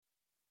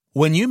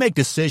When you make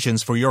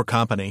decisions for your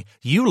company,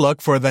 you look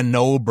for the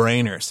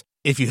no-brainers.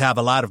 If you have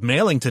a lot of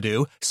mailing to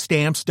do,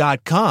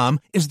 Stamps.com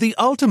is the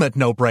ultimate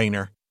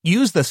no-brainer.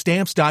 Use the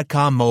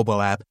Stamps.com mobile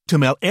app to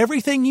mail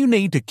everything you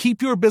need to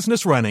keep your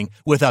business running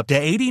with up to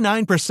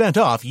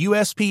 89% off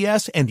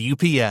USPS and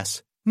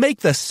UPS. Make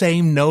the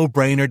same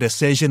no-brainer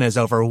decision as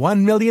over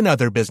 1 million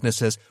other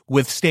businesses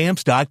with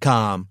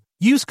Stamps.com.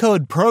 Use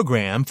code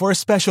PROGRAM for a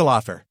special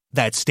offer.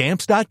 That's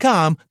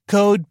Stamps.com,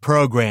 code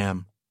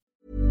PROGRAM.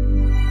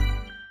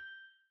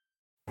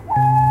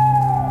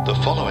 The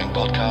following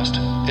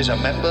podcast is a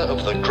member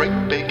of the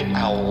Great Big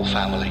Owl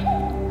family.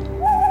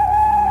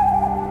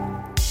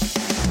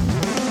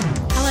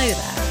 Hello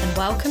there, and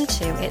welcome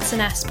to It's an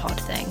S-Pod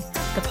Thing,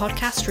 the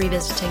podcast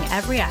revisiting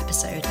every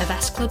episode of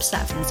S Club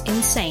 7's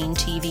insane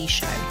TV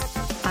show.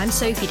 I'm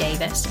Sophie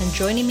Davis, and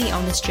joining me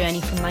on this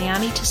journey from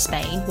Miami to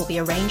Spain will be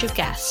a range of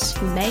guests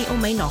who may or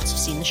may not have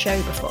seen the show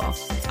before.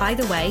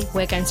 Either way,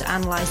 we're going to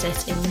analyse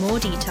it in more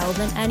detail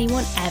than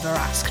anyone ever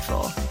asked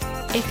for.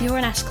 If you're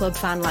an S Club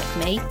fan like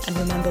me and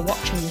remember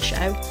watching the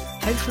show,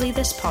 hopefully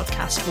this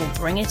podcast will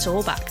bring it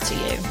all back to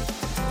you.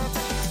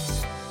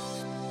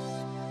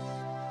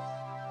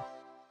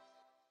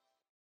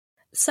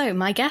 So,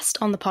 my guest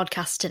on the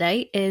podcast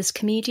today is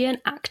comedian,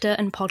 actor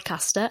and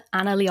podcaster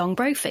Anna Leong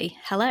Brophy.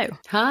 Hello.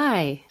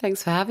 Hi,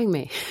 thanks for having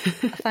me.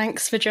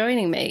 Thanks for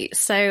joining me.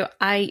 So,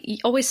 I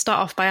always start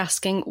off by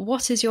asking,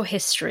 what is your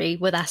history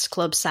with S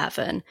Club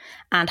 7?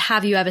 And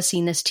have you ever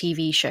seen this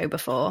TV show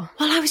before?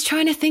 Well, I was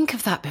trying to think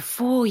of that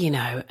before,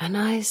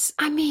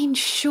 and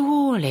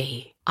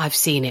surely I've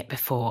seen it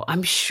before.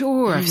 I'm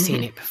sure I've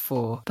seen it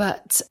before.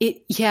 But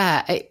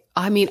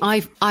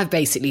I've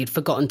basically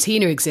forgotten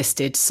Tina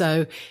existed,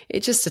 so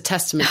it's just a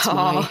testament to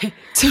my...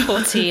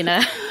 Poor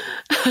Tina.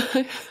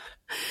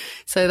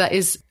 So that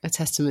is a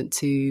testament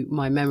to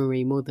my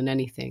memory more than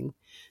anything,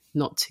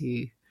 not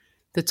to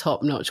the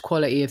top-notch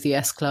quality of the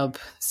S Club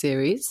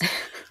series.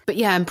 But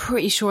yeah, I'm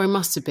pretty sure I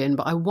must have been,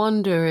 but I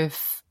wonder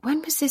if...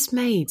 When was this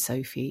made,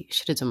 Sophie?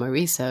 Should have done my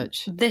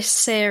research. This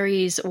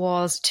series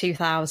was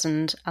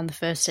 2000 and the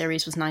first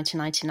series was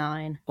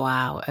 1999.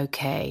 Wow,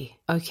 okay.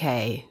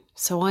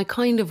 So I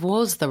kind of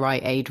was the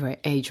right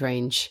age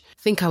range.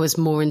 I think I was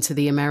more into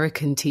the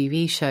American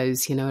TV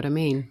shows, you know what I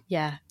mean?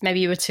 Yeah,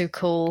 maybe you were too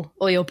cool,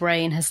 or your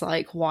brain has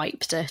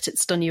wiped it.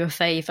 It's done you a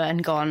favour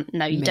and gone,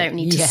 no, you don't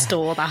need to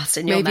store that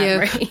in your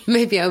memory.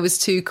 Maybe I was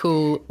too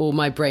cool, or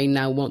my brain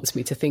now wants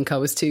me to think I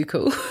was too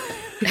cool.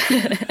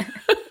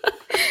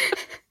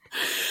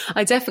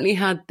 I definitely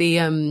had the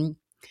one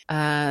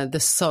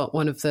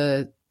of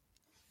the,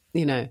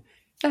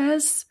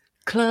 S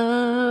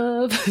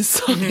Club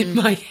song in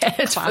my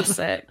head.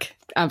 Classic.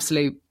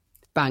 Absolute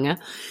banger.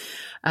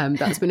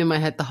 That's been in my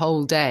head the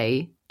whole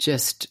day,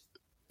 just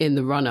in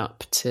the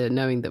run-up to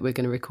knowing that we're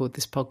going to record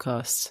this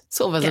podcast.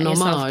 Sort of as an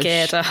homage.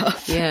 Geared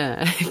up. Yeah,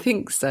 I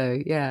think so,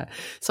 yeah.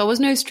 So I was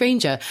no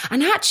stranger.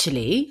 And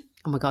actually,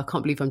 oh my God, I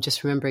can't believe I'm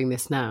just remembering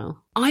this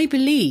now. I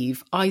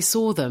believe I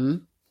saw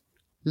them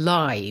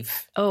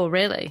live. Oh,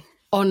 really?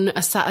 On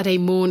a Saturday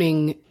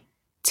morning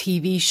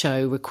TV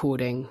show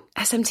recording.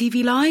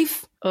 SMTV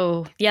Live?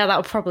 Oh, yeah, that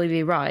would probably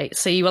be right.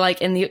 So you were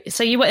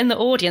in the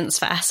audience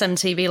for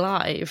SMTV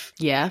Live?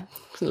 Yeah,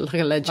 like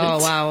a legend. Oh,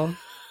 wow.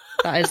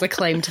 That is a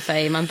claim to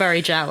fame. I'm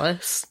very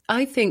jealous.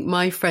 I think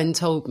my friend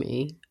told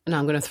me, and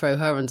I'm going to throw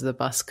her under the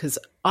bus, because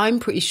I'm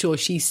pretty sure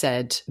she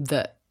said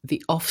that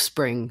The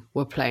Offspring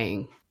were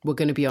going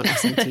to be on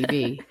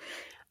SMTV.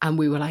 And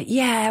we were like,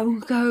 yeah, we'll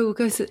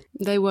go. So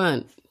they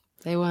weren't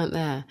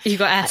there. You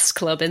got S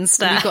Club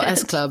instead. We got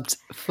S Clubbed,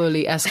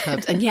 fully S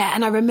Clubbed. And yeah,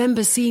 and I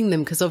remember seeing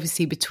them because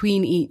obviously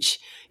between each,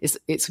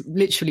 it's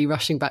literally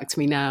rushing back to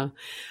me now,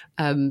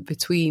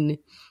 between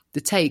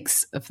the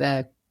takes of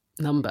their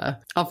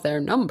number,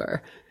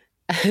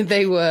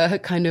 they were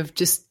kind of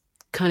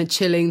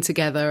chilling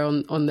together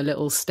on the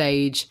little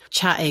stage,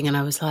 chatting. And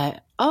I was like,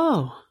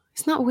 oh,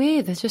 it's not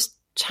weird. They're just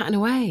chatting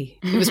away.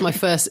 It was my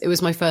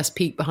first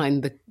peek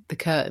behind the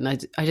curtain. I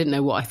didn't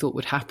know what I thought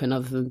would happen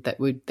other than that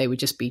they would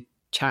just be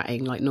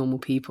chatting like normal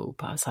people.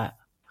 But I was like,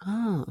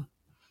 oh,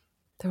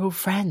 they're all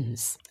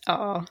friends.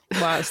 Oh,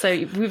 wow. So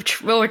we've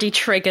already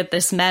triggered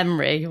this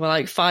memory.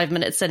 We're 5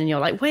 minutes in and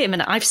you're like, wait a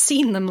minute, I've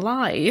seen them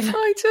live.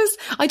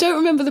 I don't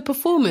remember the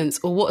performance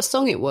or what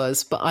song it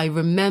was, but I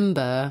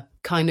remember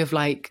kind of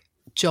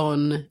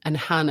John and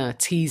Hannah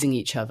teasing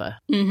each other.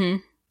 Mm-hmm.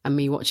 And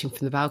me watching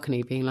from the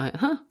balcony being like,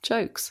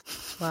 jokes.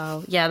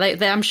 Wow. Yeah,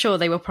 I'm sure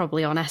they were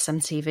probably on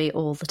SMTV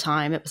all the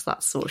time. It was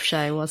that sort of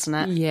show, wasn't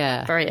it?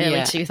 Yeah. Very early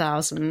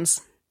 2000s.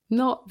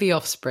 Not The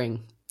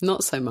Offspring.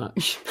 Not so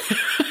much.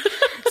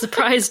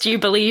 Surprised you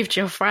believed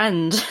your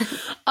friend.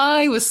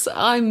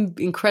 I'm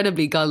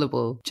incredibly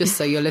gullible, just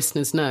so your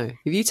listeners know.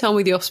 If you tell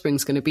me The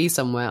Offspring's going to be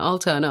somewhere, I'll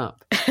turn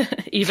up.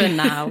 Even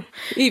now.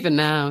 Even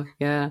now,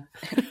 yeah.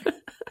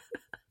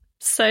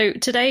 So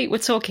today we're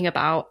talking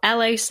about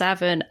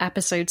LA7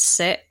 episode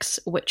 6,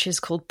 which is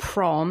called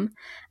Prom,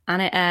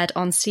 and it aired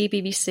on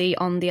CBBC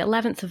on the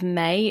 11th of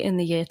May in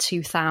the year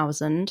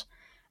 2000.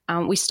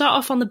 We start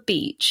off on the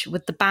beach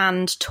with the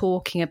band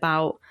talking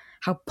about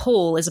how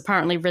Paul is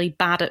apparently really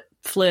bad at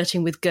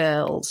flirting with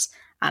girls.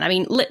 And I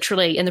mean,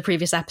 literally in the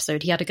previous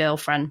episode, he had a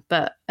girlfriend.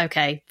 But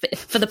okay,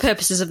 for the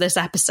purposes of this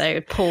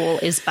episode, Paul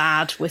is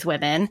bad with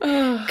women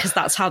because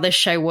that's how this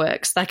show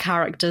works. Their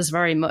characters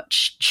very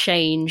much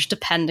change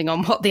depending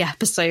on what the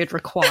episode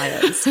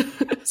requires.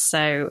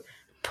 So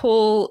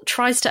Paul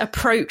tries to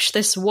approach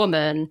this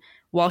woman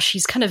while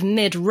she's kind of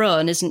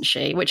mid-run, isn't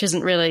she? Which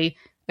isn't really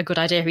a good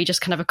idea. He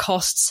just kind of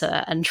accosts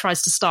her and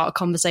tries to start a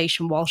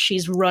conversation while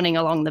she's running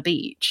along the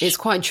beach. It's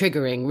quite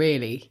triggering,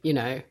 really, you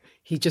know.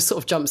 He just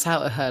sort of jumps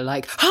out at her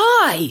like,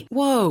 hi!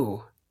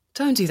 Whoa,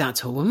 don't do that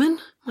to a woman.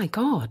 My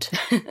God.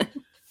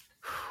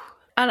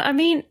 And I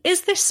mean,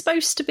 is this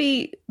supposed to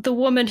be the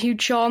woman who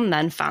John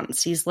then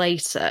fancies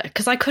later?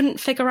 Because I couldn't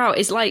figure out.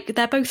 It's like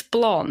they're both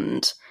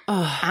blonde.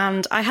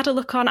 And I had a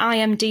look on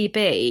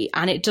IMDb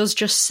and it does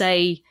just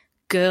say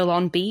girl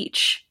on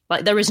beach.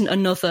 Like there isn't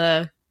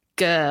another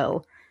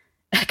girl.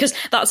 Because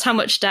that's how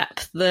much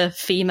depth the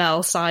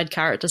female side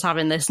characters have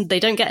in this.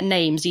 They don't get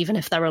names even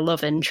if they're a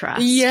love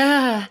interest.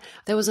 Yeah.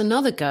 There was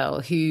another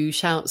girl who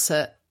shouts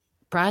at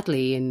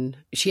Bradley and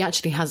she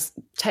actually has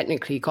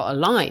technically got a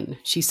line.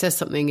 She says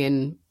something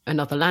in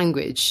another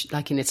language,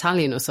 like in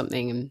Italian or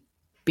something, and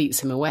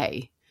beats him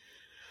away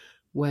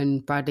when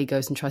Bradley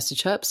goes and tries to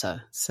chirps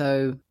her.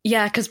 So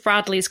yeah, because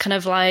Bradley's kind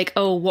of like,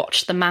 oh,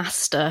 watch the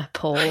master,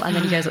 Paul. And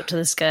then he goes up to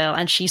this girl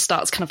and she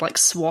starts kind of like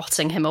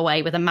swatting him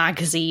away with a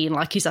magazine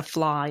like he's a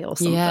fly or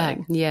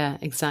something. Yeah,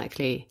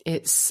 exactly.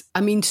 It's,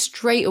 I mean,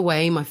 straight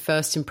away, my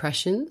first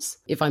impressions,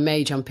 if I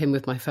may jump in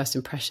with my first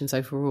impressions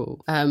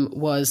overall,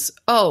 was,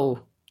 oh,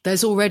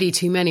 there's already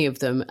too many of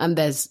them and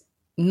there's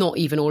not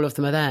even all of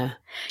them are there.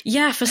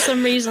 Yeah, for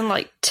some reason,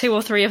 like 2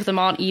 or 3 of them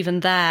aren't even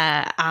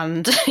there.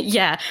 And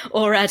yeah,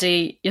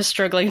 already you're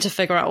struggling to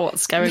figure out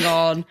what's going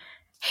on,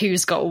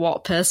 who's got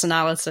what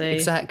personality.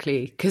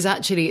 Exactly. Because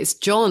actually it's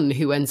John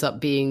who ends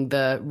up being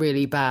the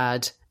really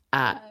bad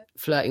at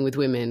flirting with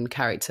women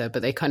character,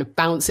 but they kind of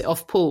bounce it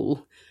off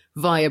Paul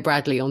via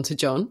Bradley onto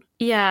John.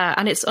 Yeah,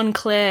 and it's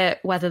unclear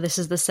whether this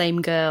is the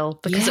same girl,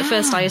 because at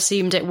first I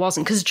assumed it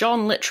wasn't, because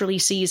John literally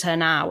sees her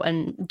now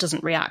and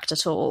doesn't react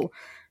at all.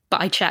 But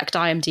I checked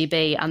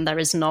IMDb and there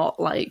is not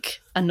like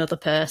another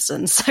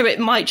person. So it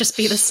might just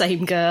be the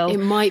same girl. It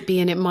might be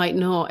and it might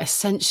not.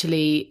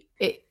 Essentially,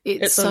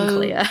 it's so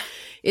unclear.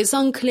 It's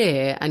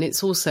unclear and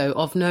it's also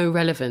of no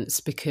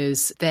relevance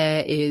because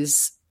there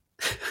is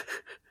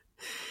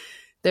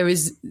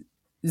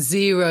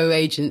zero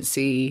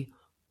agency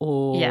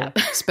or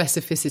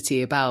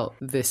specificity about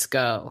this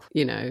girl.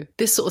 You know,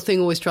 this sort of thing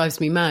always drives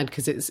me mad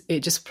because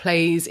it just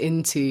plays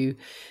into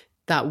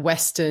that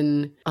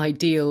Western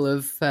ideal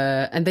of,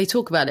 and they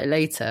talk about it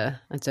later.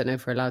 I don't know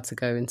if we're allowed to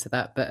go into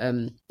that, but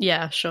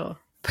yeah, sure.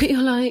 But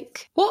you're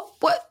like, what,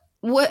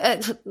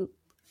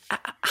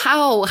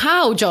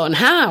 how, John,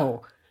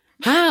 how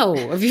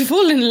have you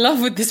fallen in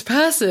love with this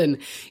person?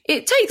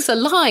 It takes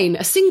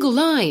a single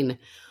line.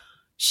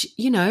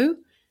 You know,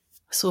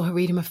 I saw her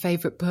reading my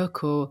favourite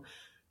book, or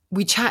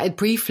we chatted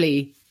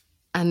briefly,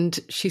 and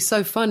she's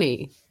so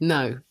funny.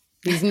 No,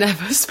 he's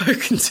never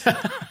spoken to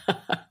her.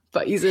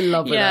 But he's in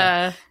love with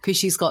her because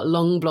she's got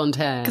long blonde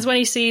hair. Because when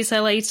he sees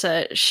her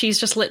later, she's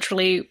just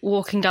literally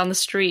walking down the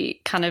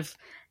street kind of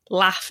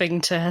laughing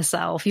to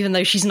herself, even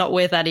though she's not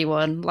with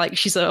anyone, like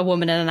she's a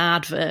woman in an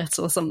advert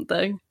or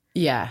something.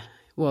 Yeah.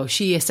 Well,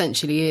 she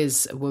essentially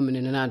is a woman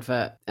in an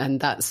advert, and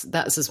that's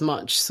as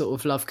much sort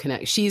of love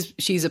connect.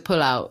 She's a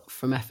pullout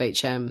from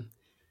FHM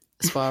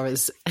as far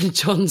as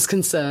John's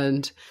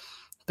concerned,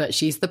 but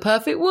she's the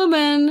perfect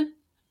woman.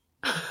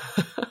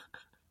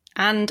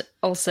 And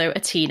also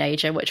a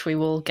teenager, which we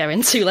will go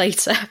into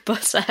later.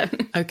 But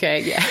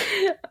okay, yeah.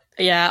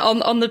 Yeah,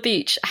 on the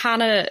beach,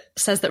 Hannah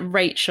says that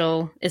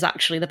Rachel is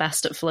actually the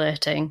best at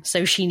flirting,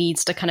 so she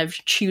needs to kind of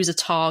choose a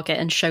target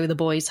and show the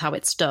boys how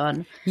it's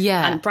done.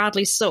 Yeah. And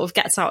Bradley sort of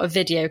gets out a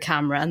video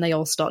camera and they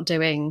all start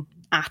doing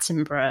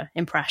Attenborough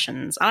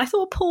impressions. And I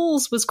thought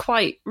Paul's was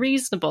quite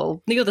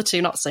reasonable. The other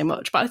two, not so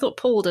much, but I thought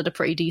Paul did a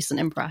pretty decent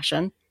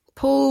impression.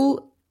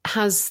 Paul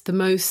has the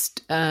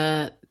most...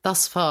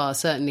 thus far,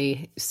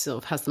 certainly sort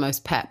of has the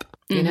most pep,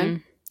 you know?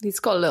 He's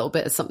got a little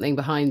bit of something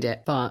behind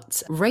it,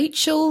 but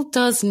Rachel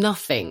does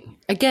nothing.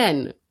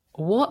 Again,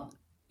 what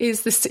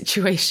is the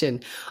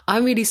situation?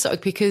 I'm really sorry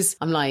because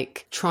I'm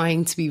like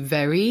trying to be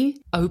very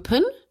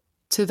open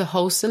to the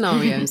whole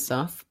scenario and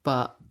stuff,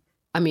 but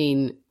I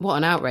mean, what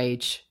an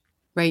outrage.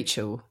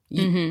 Rachel.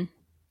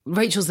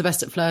 Rachel's the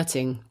best at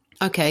flirting.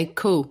 Okay,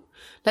 cool.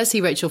 Let's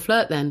see Rachel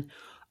flirt then.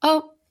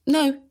 Oh,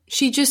 no,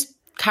 she just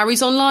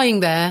carries on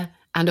lying there.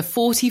 And a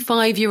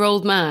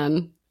 45-year-old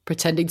man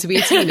pretending to be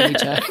a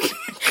teenager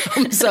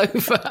comes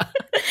over.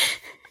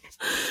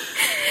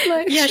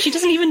 Yeah, she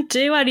doesn't even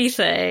do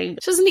anything.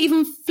 She doesn't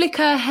even flick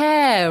her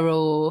hair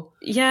or...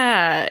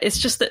 Yeah, it's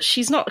just that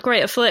she's not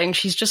great at flirting.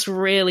 She's just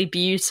really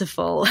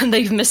beautiful. And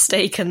they've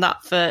mistaken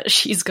that for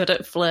she's good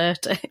at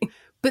flirting.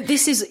 But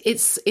this is...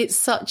 It's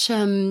such...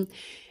 It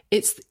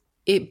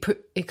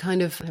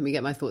kind of... Let me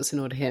get my thoughts in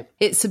order here.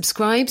 It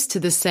subscribes to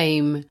the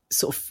same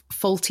sort of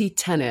faulty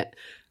tenet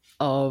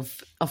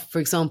of, for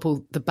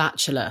example, The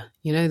Bachelor,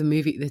 you know, the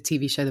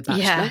TV show The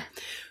Bachelor, Yeah.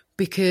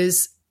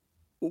 because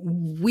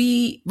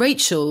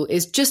Rachel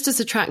is just as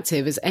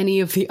attractive as any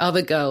of the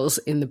other girls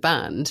in the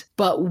band,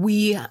 but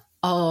we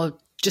are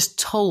just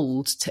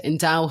told to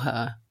endow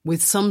her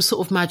with some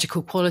sort of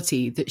magical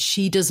quality that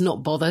she does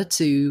not bother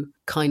to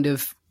kind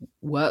of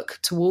work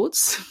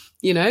towards,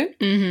 you know?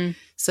 Mm-hmm.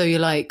 So you're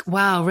like,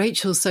 wow,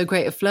 Rachel's so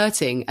great at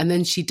flirting. And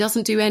then she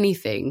doesn't do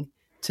anything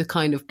to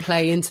kind of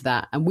play into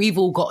that. And we've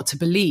all got to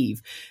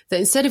believe that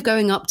instead of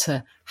going up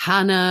to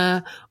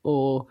Hannah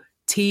or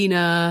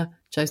Tina,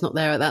 Joe's not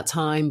there at that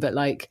time, but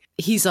like,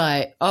 he's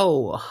like,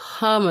 oh,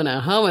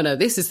 Hamana,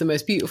 this is the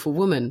most beautiful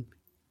woman.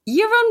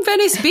 You're on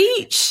Venice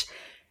Beach.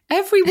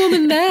 Every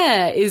woman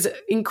there is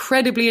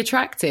incredibly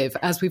attractive,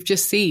 as we've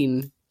just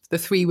seen the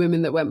 3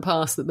 women that went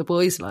past that the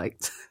boys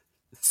liked.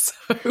 So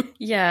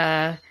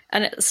Yeah.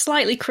 And it's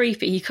slightly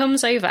creepy. He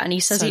comes over and he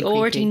says So he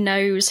already creepy.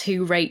 knows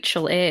who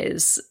Rachel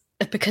is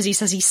because he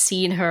says he's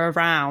seen her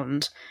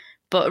around.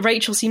 But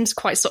Rachel seems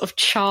quite sort of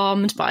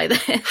charmed by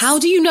this. how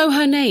do you know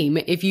her name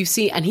if you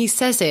see, and he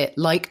says it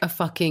like a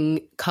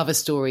fucking cover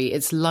story.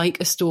 It's like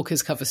a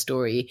stalker's cover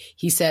story.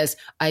 He says,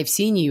 I've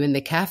seen you in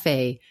the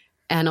cafe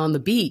and on the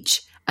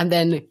beach. And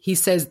then he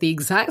says the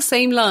exact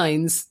same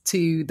lines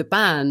to the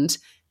band.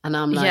 And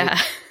I'm like, Yeah.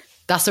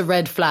 that's a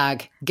red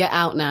flag. Get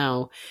out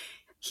now.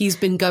 He's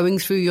been going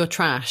through your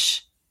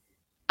trash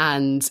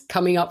and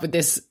coming up with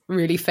this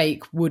really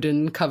fake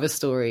wooden cover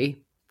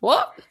story.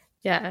 What?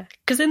 Yeah,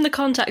 because in the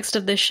context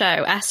of this show,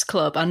 S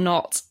Club are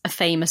not a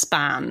famous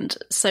band,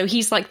 so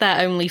he's like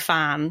their only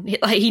fan.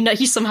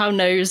 He somehow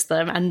knows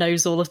them and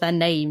knows all of their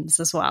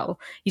names as well.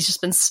 He's just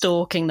been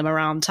stalking them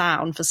around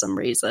town for some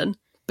reason.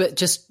 But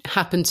just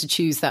happened to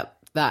choose that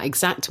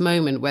exact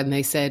moment when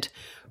they said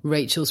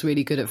Rachel's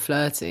really good at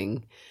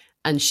flirting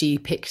and she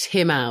picked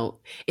him out.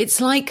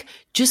 It's like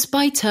just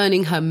by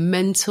turning her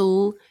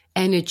mental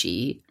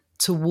energy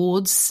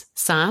towards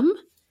Sam,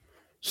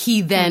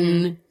 he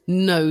then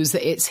knows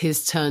that it's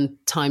his time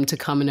to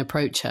come and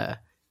approach her.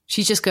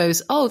 She just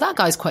goes, oh, that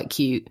guy's quite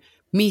cute.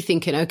 Me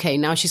thinking, okay,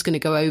 now she's going to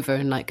go over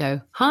and like go,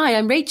 hi,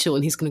 I'm Rachel.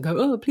 And he's going to go,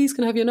 oh, please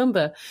can I have your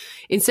number?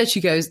 Instead,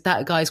 she goes,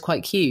 that guy's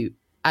quite cute.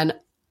 And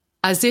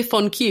as if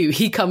on cue,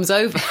 he comes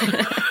over.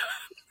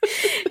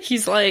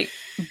 He's like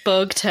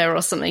bugged her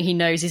or something. He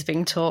knows he's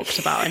being talked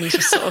about and he's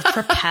just sort of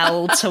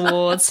propelled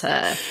towards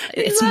her.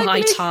 It's my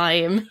Exactly.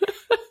 time.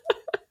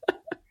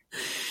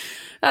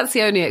 That's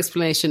the only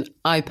explanation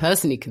I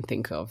personally can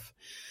think of.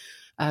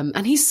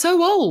 And he's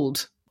so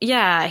old.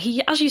 Yeah,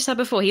 he, as you said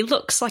before, he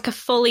looks like a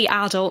fully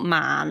adult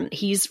man.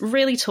 He's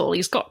really tall.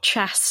 He's got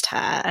chest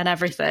hair and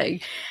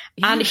everything.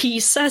 Yeah. And he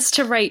says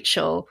to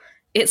Rachel,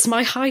 it's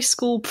my high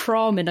school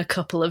prom in a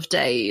couple of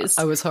days.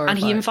 I was horrified.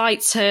 And he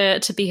invites her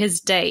to be his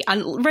date.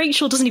 And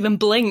Rachel doesn't even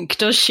blink,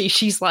 does she?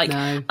 She's like,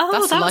 No, oh,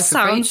 that's the that life of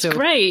sounds Rachel.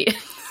 great.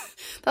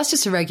 That's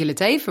just a regular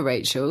day for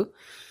Rachel.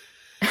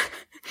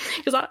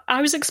 Because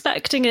I was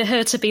expecting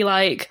her to be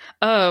like,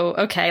 oh,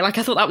 okay. Like,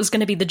 I thought that was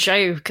going to be the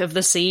joke of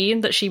the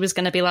scene, that she was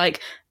going to be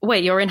like,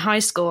 wait, you're in high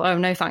school? Oh,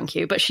 no, thank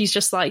you. But she's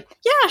just like,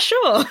 yeah,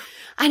 sure.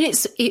 And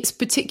it's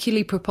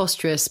particularly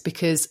preposterous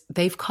because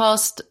they've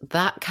cast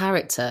that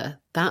character,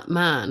 that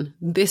man,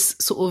 this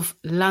sort of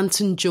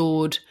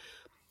lantern-jawed,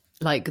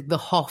 like the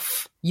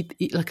Hoff,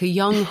 like a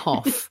young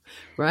Hoff,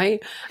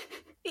 right?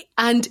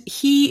 And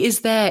he is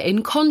there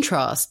in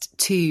contrast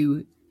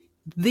to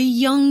the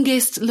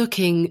youngest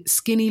looking,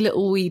 skinny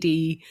little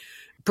weedy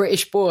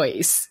British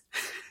boys.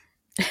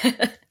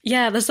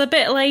 Yeah, there's a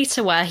bit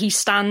later where he's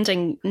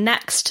standing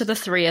next to the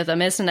 3 of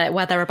them, isn't it?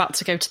 Where they're about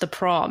to go to the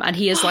prom, and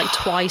he is like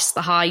twice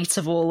the height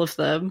of all of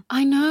them.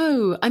 I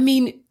know. I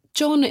mean,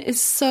 John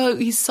is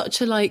he's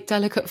such a like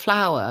delicate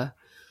flower.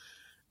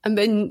 And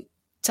then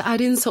to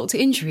add insult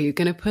to injury, you're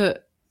going to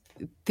put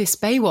this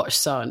Baywatch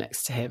star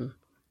next to him.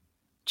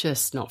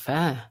 Just not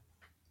fair.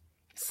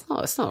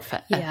 It's not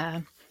fair.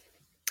 Yeah.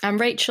 And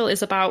Rachel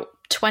is about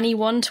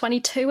 21,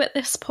 22 at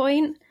this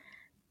point.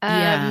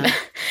 Yeah.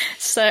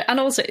 So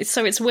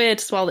it's weird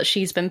as well that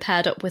she's been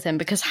paired up with him,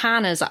 because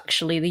Hannah's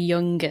actually the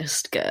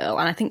youngest girl,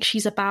 and I think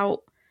she's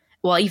about,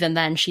 well, even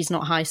then she's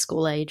not high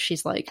school age,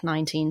 she's like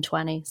 19,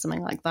 20,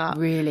 something like that.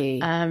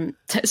 Really?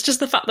 It's just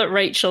the fact that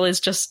Rachel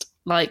is just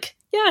like,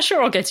 yeah,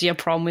 sure, I'll go to your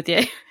prom with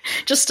you.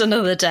 Just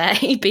another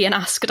day being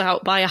asked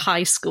out by a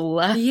high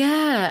schooler.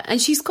 Yeah.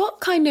 And she's got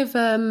kind of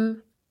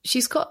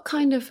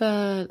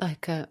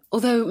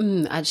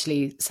although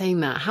actually saying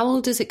that, how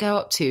old does it go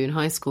up to in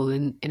high school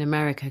in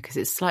America? Because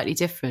it's slightly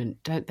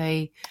different, don't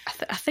they?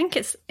 I think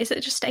is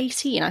it just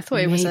 18? I thought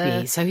it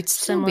Maybe. was So he'd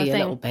still similar be a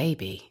thing. little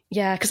baby.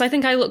 Yeah, because I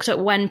think I looked at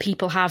when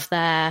people have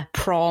their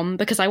prom,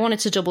 because I wanted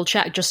to double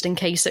check just in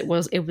case it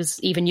was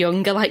even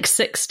younger, like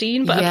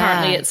 16, but Yeah.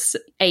 apparently it's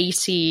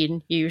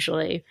 18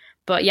 usually.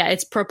 But yeah,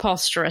 it's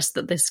preposterous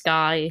that this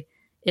guy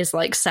is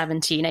like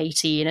 17,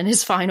 18 in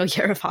his final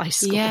year of high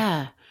school.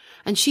 Yeah.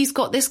 And she's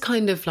got this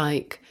kind of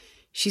like,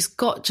 she's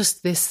got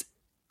just this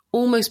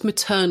almost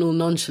maternal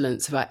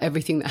nonchalance about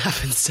everything that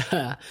happens to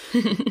her,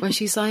 where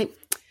she's like,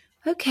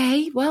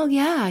 okay, well,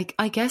 yeah,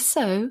 I guess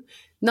so.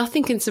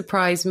 nothing can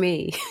surprise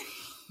me.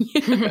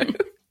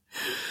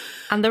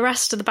 And the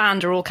rest of the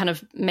band are all kind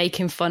of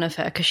making fun of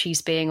her because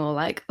she's being all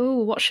like, oh,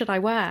 what should I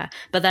wear?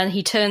 But then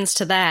he turns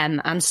to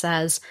them and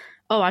says,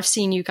 oh, I've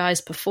seen you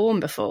guys perform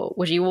before.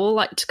 Would you all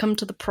like to come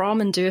to the prom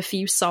and do a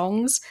few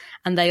songs?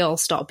 And they all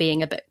start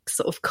being a bit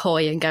sort of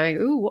coy and going,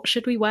 ooh, what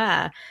should we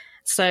wear?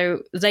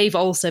 So they've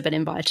also been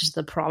invited to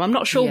the prom. I'm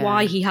not sure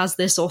why he has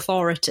this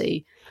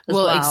authority as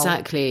well.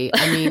 Exactly.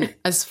 I mean,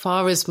 as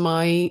far as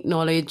my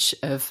knowledge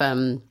of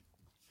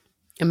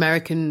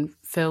American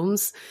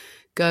films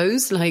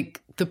goes, like,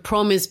 the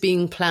prom is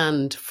being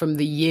planned from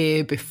the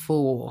year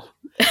before.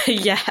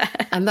 Yeah.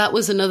 And that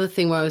was another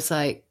thing where I was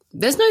like,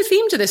 there's no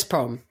theme to this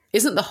prom.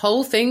 Isn't the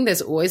whole thing,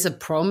 there's always a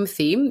prom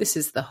theme? This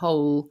is the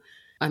whole,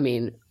 I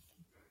mean,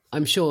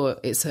 I'm sure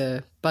it's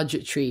a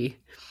budgetary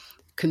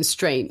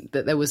constraint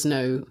that there was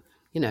no,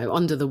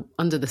 under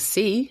the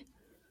sea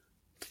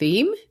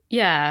theme.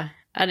 Yeah.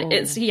 And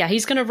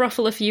he's going to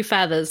ruffle a few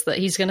feathers that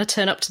he's going to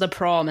turn up to the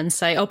prom and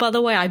say, oh, by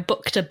the way, I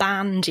booked a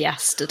band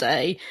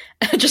yesterday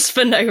just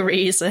for no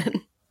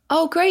reason.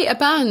 Oh, great, a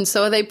band.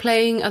 So are they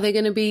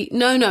going to be,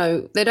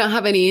 no, they don't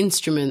have any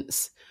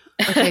instruments.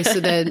 Okay, so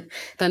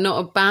they're not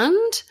a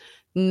band?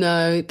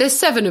 No, there's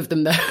 7 of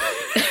them though.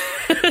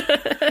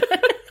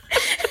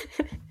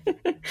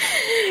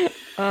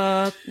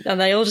 And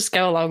they all just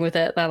go along with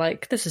it. They're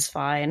like, this is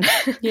fine.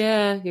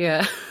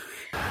 Yeah.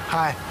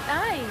 Hi.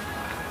 Hi.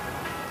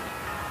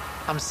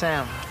 I'm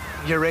Sam.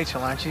 You're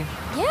Rachel, aren't you?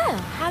 Yeah,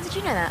 how did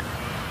you know that?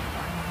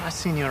 I've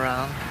seen you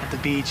around at the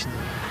beach and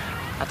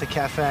at the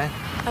cafe.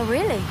 Oh,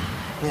 really?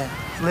 Yeah.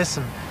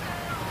 Listen,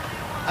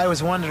 I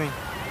was wondering,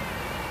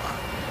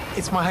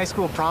 it's my high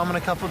school prom in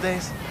a couple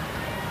days,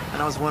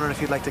 and I was wondering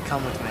if you'd like to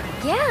come with me.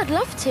 Yeah, I'd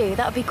love to.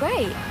 That would be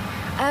great.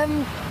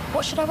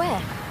 What should I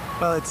wear?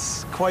 Well,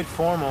 it's quite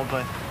formal,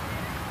 but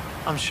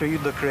I'm sure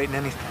you'd look great in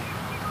anything.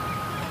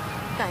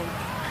 Thanks.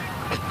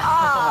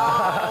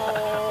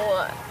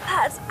 Oh,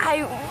 that's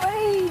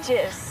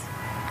outrageous.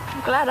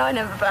 I'm glad I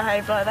never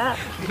behaved like that.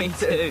 Me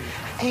too.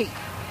 Hey,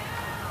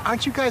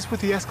 aren't you guys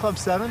with the S Club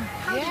 7?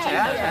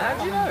 Yeah, how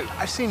do you know?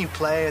 I've seen you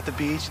play at the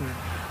beach and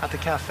at the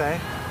cafe.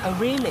 Oh,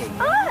 really?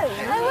 Oh,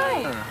 no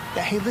way.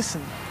 Yeah, hey,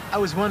 listen, I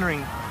was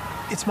wondering,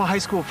 it's my high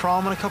school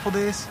prom in a couple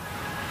days,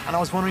 and I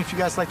was wondering if you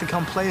guys like to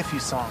come play a few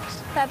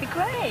songs. That'd be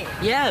great.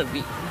 Yeah,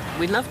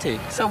 we'd love to.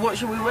 So what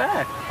should we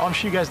wear? Oh, I'm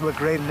sure you guys look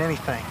great in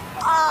anything.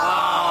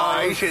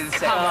 Oh, you shouldn't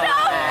say that.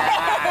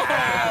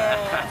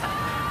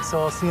 So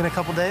I'll see you in a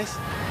couple days?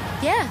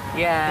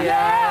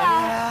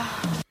 Yeah.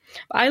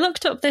 I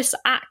looked up this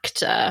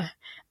actor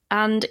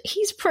and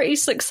he's pretty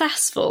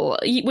successful,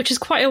 which is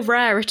quite a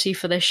rarity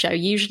for this show.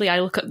 Usually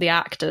I look up the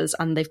actors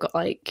and they've got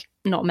like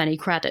not many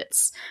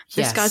credits.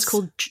 This guy's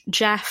called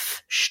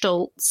Jeff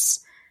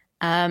Stultz,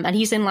 and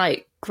he's in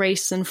like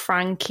Grace and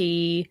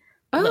Frankie,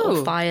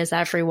 Little Fires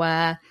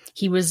Everywhere.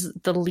 He was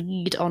the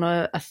lead on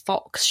a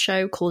Fox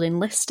show called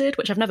Enlisted,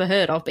 which I've never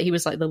heard of, but he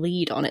was like the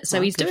lead on it.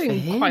 So he's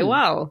doing quite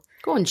well.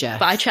 Go on, Jeff.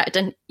 But I checked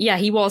and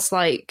he was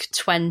like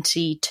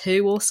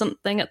 22 or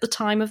something at the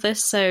time of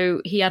this.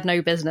 So he had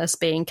no business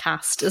being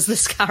cast as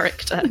this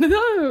character.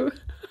 No.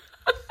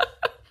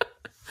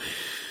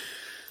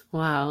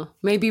 Wow.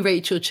 Maybe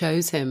Rachel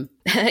chose him.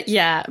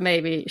 Yeah,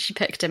 maybe she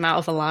picked him out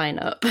of a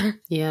lineup.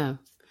 Yeah.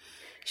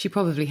 She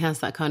probably has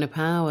that kind of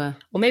power.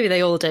 Or maybe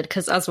they all did,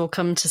 because as we'll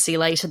come to see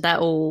later, they're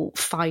all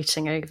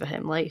fighting over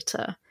him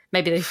later.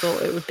 Maybe they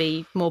thought it would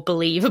be more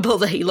believable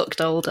that he looked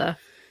older.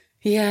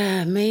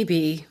 Yeah,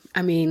 maybe.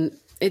 I mean,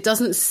 it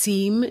doesn't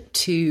seem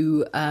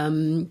to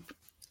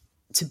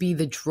be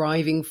the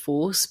driving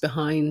force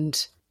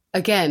behind...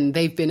 Again,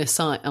 they've been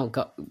assigned... Oh,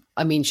 God.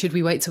 I mean, should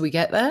we wait till we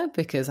get there?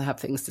 Because I have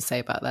things to say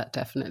about that,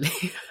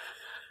 definitely.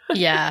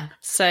 Yeah.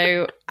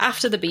 So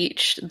after the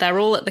beach, they're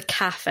all at the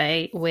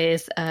cafe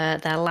with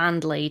their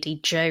landlady,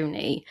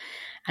 Joni.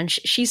 And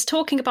she's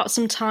talking about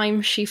some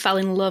time she fell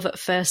in love at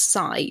first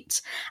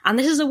sight. And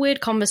this is a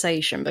weird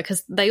conversation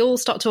because they all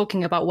start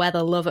talking about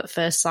whether love at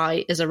first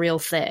sight is a real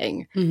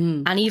thing.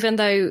 Mm-hmm. And even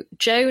though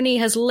Joni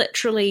has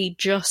literally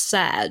just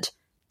said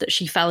that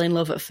she fell in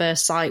love at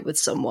first sight with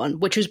someone,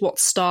 which is what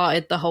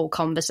started the whole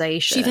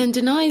conversation. She then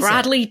denies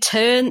Bradley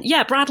turns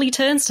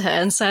to her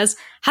and says,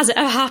 has it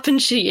ever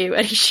happened to you?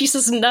 And she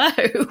says, no.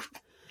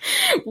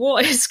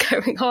 What is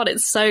going on?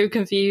 It's so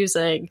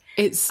confusing.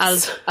 I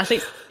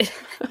think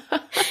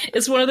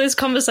it's one of those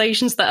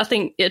conversations that I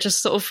think it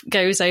just sort of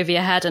goes over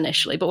your head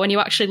initially, but when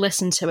you actually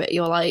listen to it,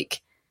 you're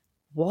like,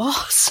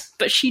 what?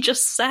 But she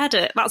just said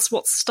it. That's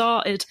what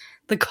started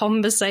the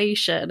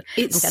conversation.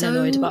 I'm getting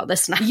annoyed about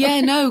this now.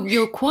 Yeah, no,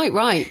 you're quite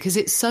right, because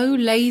it's so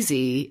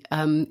lazy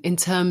in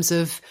terms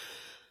of,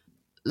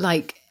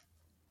 like,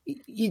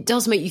 it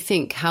does make you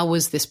think, how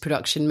was this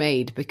production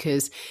made?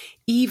 Because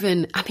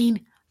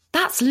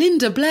that's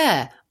Linda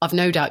Blair. I've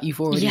no doubt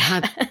you've already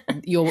had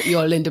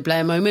your Linda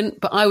Blair moment,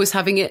 but I was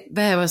having it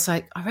there. I was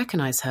like, I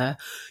recognise her.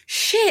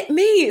 Shit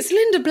me, it's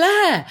Linda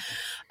Blair.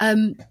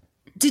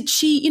 Did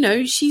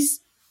she, she's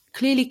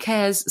clearly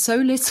cares so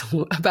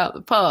little about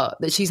the part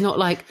that she's not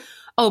like,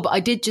 Oh, but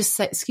I did just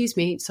say, excuse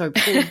me, sorry,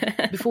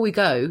 before we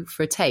go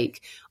for a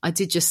take, I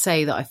did just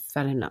say that I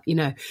fell in love. You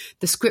know,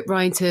 the script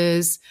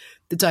writers,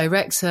 the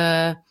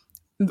director,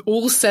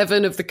 all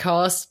 7 of the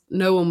cast,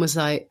 no one was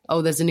like,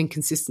 oh, there's an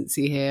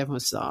inconsistency here. Everyone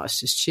was like, oh,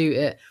 let's just shoot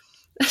it.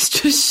 Let's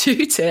just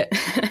shoot it.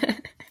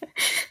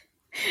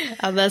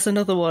 And there's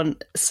another one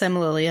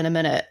similarly in a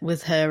minute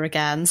with her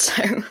again,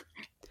 so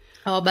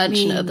I'll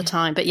mention it at the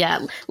time. But yeah,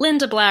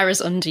 Linda Blair is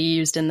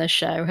underused in this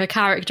show. Her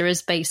character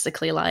is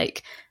basically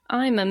like,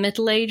 I'm a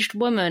middle-aged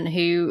woman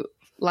who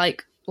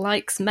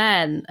likes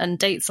men and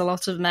dates a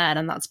lot of men,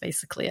 and that's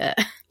basically it.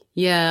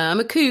 Yeah,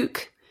 I'm a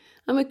kook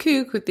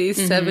with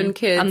these 7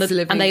 kids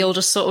living. And they all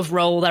just sort of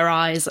roll their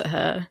eyes at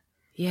her.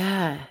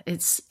 Yeah,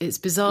 it's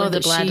bizarre.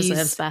 Linda Blair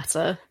deserves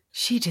better.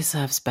 She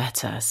deserves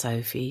better,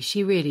 Sophie.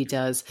 She really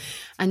does.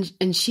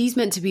 And she's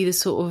meant to be the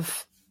sort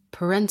of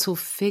parental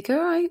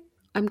figure,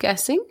 I'm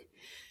guessing.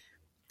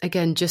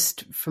 Again,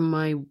 just from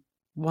my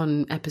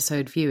 1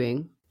 episode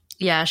viewing.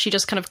 Yeah, she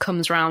just kind of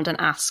comes round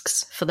and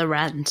asks for the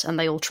rent, and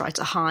they all try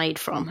to hide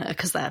from her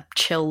because they're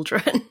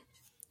children.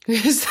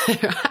 Because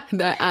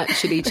they're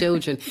actually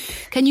children.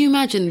 Can you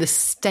imagine the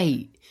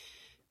state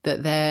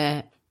that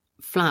their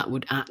flat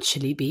would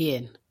actually be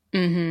in?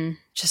 Mm-hmm.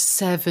 Just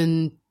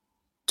 7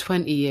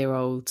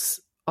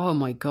 20-year-olds. Oh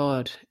my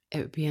God, it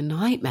would be a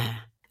nightmare.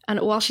 And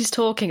while she's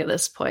talking at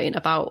this point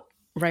about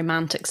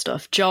romantic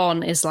stuff,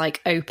 John is like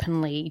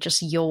openly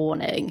just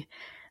yawning,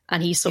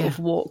 and he sort of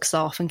walks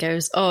off and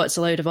goes, oh, it's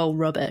a load of old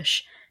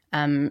rubbish.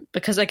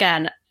 Because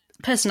again,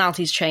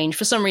 personalities change.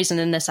 For some reason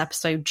in this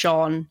episode,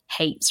 John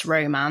hates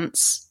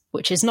romance,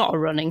 which is not a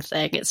running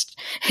thing. It's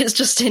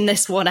just in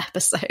this 1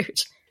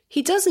 episode.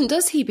 He doesn't,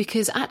 does he?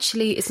 Because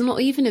actually it's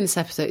not even in this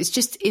episode. It's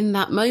just in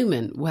that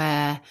moment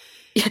where...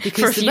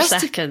 for a few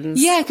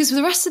seconds. Because for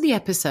the rest of the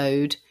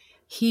episode,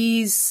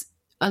 he's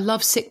a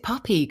lovesick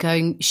puppy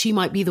going, she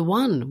might be the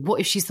one. What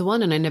if she's the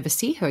one and I never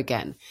see her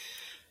again?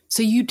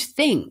 So you'd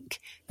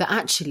think that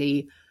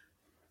actually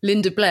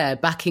Linda Blair,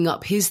 backing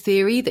up his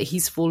theory that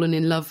he's fallen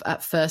in love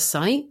at first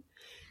sight,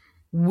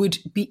 would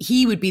be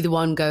the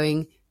one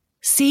going,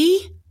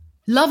 see,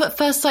 love at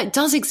first sight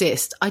does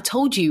exist. I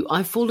told you,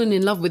 I've fallen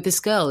in love with this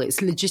girl.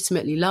 It's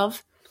legitimately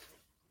love.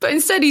 But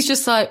instead he's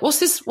just like, what's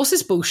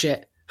this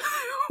bullshit?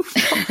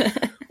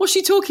 What's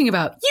she talking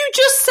about? You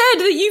just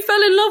said that you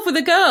fell in love with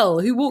a girl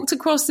who walked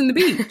across in the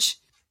beach.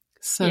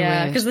 So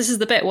yeah, because this is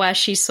the bit where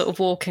she's sort of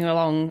walking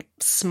along,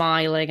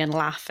 smiling and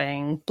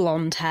laughing,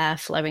 blonde hair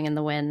flowing in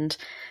the wind.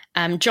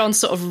 John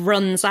sort of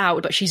runs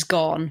out, but she's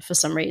gone for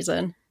some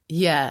reason.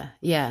 Yeah.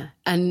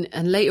 And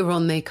later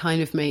on, they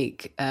kind of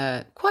make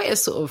quite a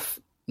sort of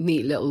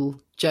neat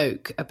little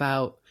joke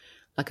about,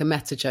 like a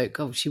meta joke.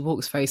 Oh, she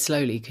walks very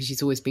slowly because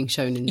she's always being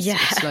shown in sort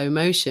of slow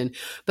motion.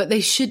 But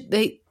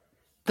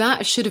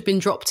that should have been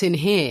dropped in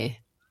here.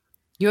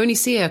 You only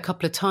see her a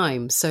couple of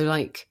times, so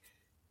like,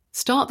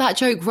 start that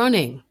joke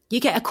running. You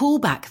get a call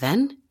back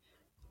then.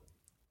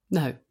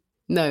 No,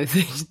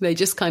 they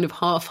just kind of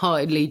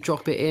half-heartedly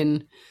drop it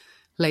in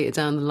later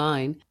down the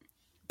line.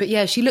 But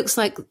yeah, she looks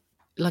like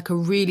a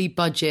really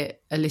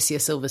budget Alicia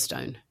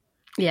Silverstone.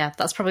 Yeah,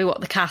 that's probably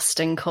what the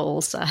casting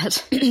call said.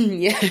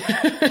 Yeah.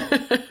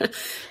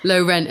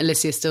 Low rent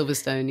Alicia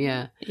Silverstone,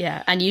 yeah.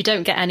 Yeah, and you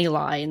don't get any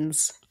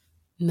lines.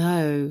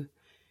 No.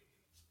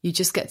 You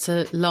just get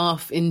to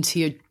laugh into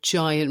your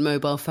giant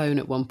mobile phone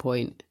at one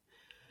point.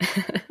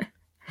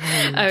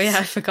 Oh yeah,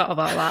 I forgot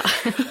about that.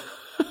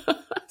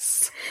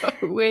 So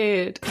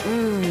weird.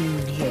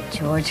 He had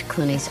George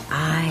Clooney's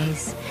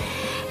eyes,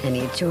 and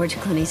he had George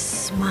Clooney's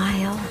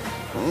smile,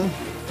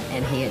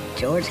 and he had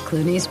George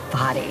Clooney's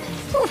body.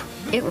 Ooh,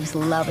 it was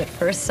love at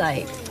first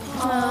sight.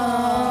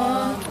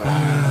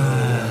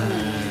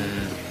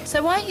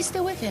 So why aren't you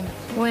still with him?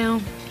 Well,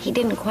 he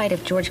didn't quite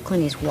have George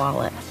Clooney's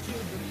wallet.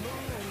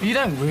 You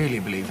don't really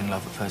believe in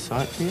love at first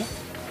sight, do you?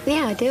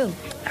 Yeah, I do.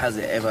 Has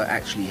it ever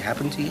actually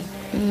happened to you?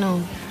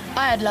 No.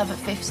 I had love at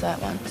fifth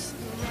sight once.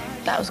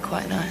 That was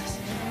quite nice.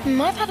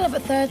 I've had love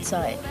at third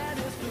sight.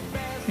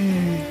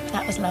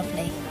 That was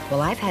lovely. Well,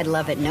 I've had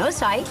love at no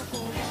sight.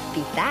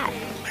 Beat that.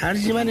 How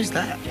did you manage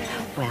that?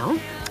 Well,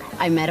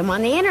 I met him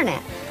on the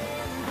internet.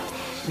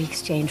 We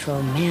exchanged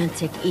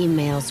romantic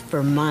emails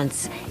for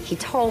months. He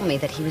told me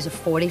that he was a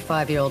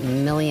 45-year-old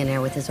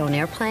millionaire with his own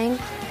airplane.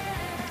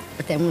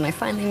 But then when I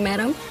finally met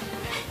him,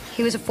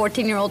 he was a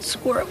 14-year-old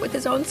squirt with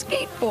his own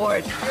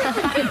skateboard.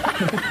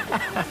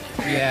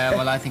 Yeah,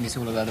 well, I think it's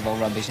all a load of old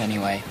rubbish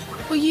anyway.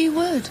 Well, you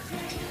would.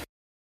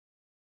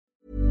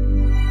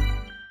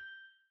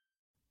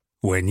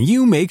 When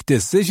you make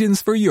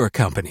decisions for your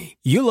company,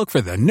 you look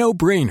for the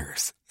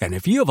no-brainers. And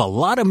if you have a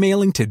lot of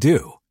mailing to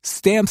do,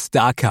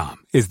 Stamps.com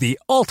is the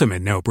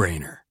ultimate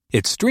no-brainer.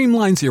 It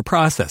streamlines your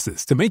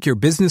processes to make your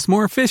business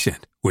more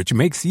efficient, which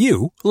makes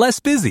you less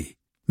busy.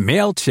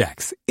 Mail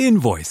checks,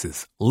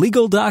 invoices,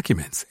 legal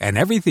documents, and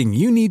everything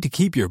you need to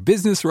keep your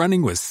business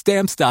running with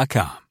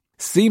Stamps.com.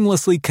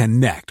 Seamlessly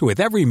connect with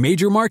every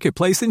major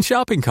marketplace and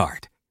shopping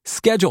cart.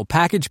 Schedule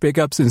package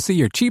pickups and see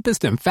your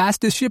cheapest and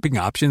fastest shipping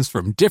options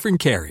from different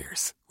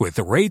carriers. With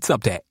rates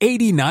up to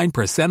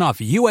 89% off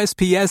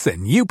USPS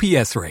and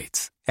UPS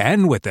rates.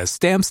 And with the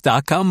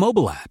Stamps.com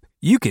mobile app,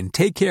 you can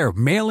take care of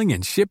mailing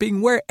and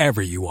shipping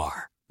wherever you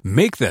are.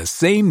 Make the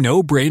same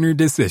no-brainer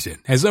decision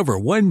as over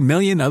 1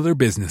 million other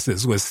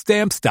businesses with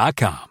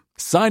Stamps.com.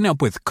 Sign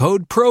up with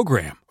code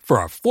PROGRAM for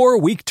a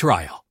 4-week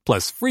trial,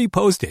 plus free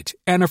postage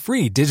and a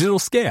free digital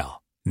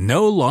scale.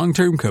 No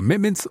long-term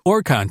commitments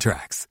or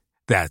contracts.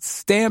 That's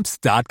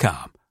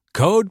Stamps.com.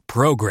 Code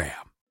PROGRAM.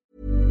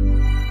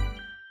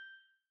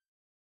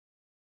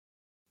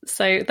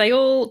 So they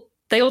all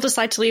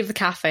decide to leave the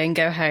cafe and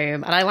go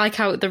home. And I like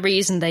how the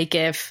reason they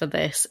give for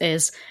this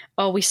is,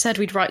 we said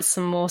we'd write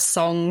some more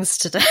songs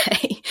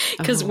today.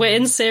 Because we're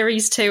in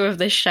series 2 of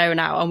this show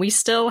now, and we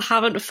still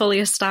haven't fully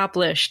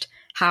established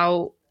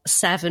how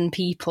 7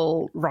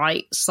 people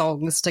write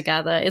songs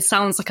together. It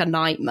sounds like a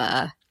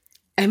nightmare.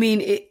 I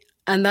mean,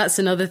 and that's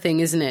another thing,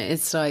 isn't it?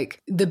 It's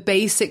like the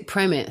basic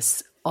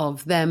premise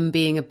of them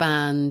being a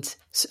band,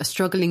 a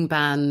struggling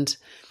band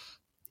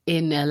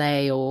in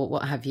LA or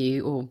what have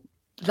you, or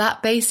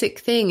that basic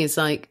thing is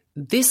like,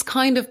 this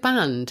kind of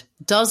band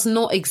does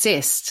not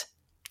exist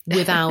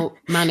without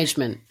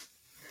management.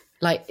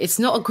 Like, it's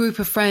not a group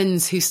of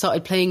friends who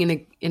started playing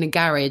in a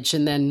garage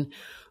and then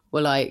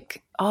were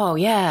like, oh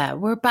yeah,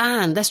 we're a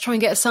band, let's try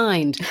and get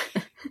signed.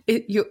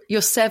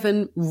 You're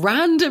 7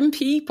 random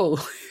people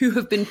who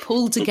have been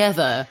pulled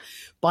together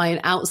by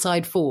an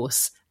outside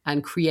force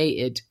and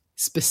created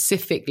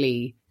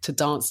specifically to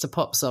dance to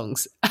pop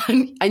songs.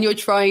 And you're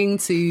trying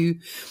to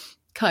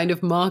kind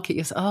of market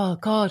yourself. Oh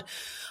God,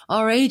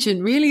 our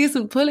agent really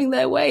isn't pulling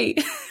their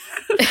weight.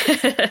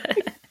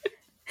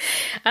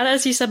 And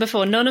as you said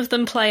before, none of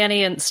them play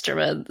any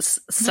instruments.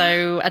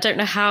 So I don't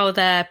know how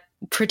they're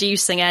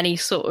producing any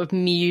sort of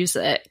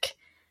music.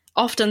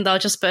 Often they'll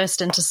just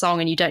burst into song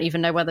and you don't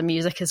even know where the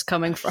music is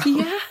coming from.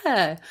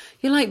 Yeah.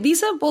 You're like,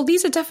 these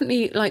are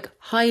definitely like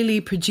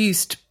highly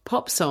produced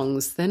pop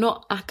songs. They're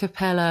not a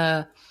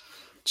cappella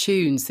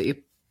tunes that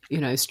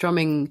you're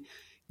strumming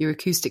your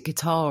acoustic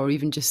guitar or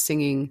even just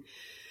singing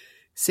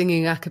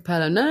a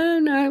cappella.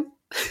 No.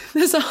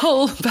 There's a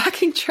whole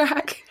backing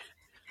track.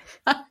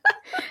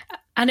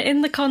 And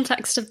in the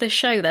context of this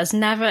show, there's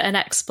never an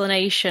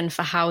explanation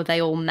for how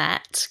they all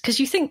met. Because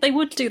you think they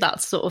would do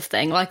that sort of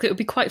thing. Like, it would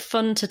be quite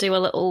fun to do a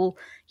little,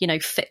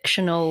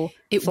 fictional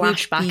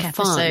flashback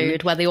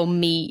episode where they all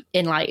meet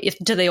in, like,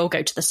 do they all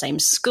go to the same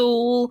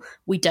school?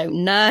 We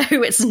don't know.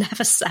 It's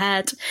never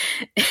said.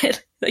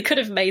 They could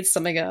have made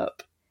something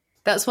up.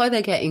 That's why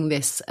they're getting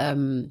this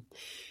kind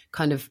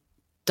of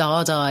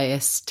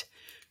Dadaist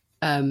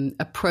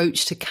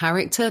approach to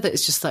character that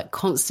is just like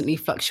constantly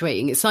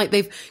fluctuating. It's like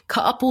they've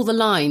cut up all the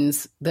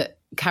lines that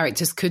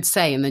characters could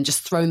say and then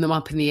just thrown them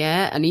up in the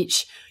air, and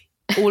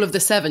all of the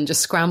 7 just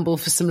scramble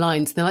for some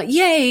lines. They're like,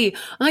 yay,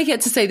 I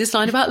get to say this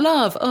line about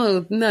love.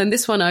 Oh no, and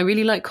this one, I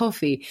really like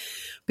coffee.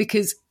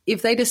 Because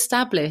if they'd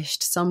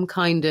established some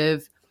kind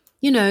of,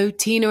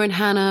 Tina and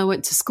Hannah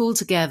went to school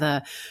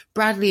together,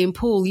 Bradley and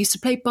Paul used to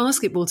play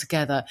basketball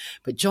together,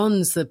 but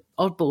John's the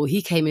oddball,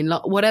 he came in,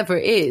 whatever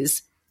it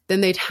is, then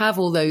they'd have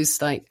all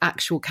those like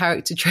actual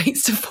character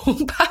traits to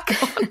fall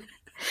back on.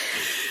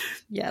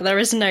 Yeah, there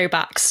is no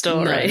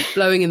backstory. No,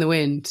 blowing in the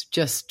wind.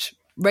 Just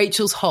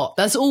Rachel's hot.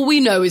 That's all we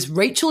know is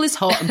Rachel is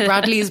hot and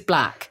Bradley is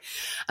black.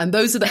 And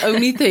those are the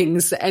only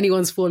things that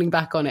anyone's falling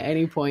back on at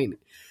any point.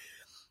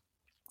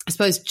 I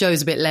suppose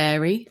Joe's a bit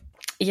Larry.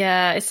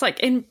 Yeah, it's like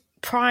in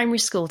primary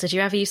school, did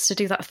you ever used to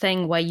do that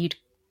thing where you'd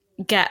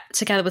get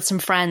together with some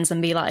friends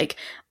and be like,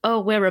 oh,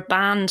 we're a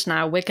band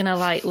now, we're gonna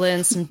like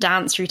learn some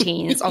dance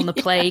routines on the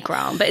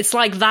playground? But it's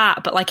like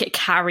that, but like it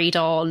carried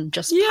on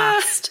just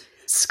past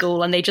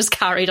school, and they just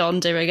carried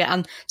on doing it,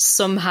 and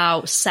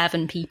somehow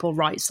 7 people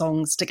write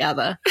songs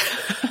together.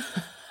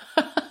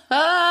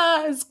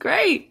 It's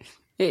great.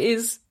 It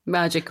is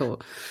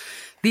magical.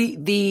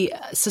 The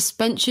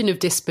suspension of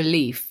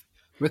disbelief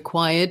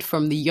required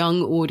from the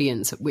young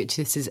audience at which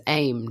this is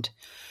aimed,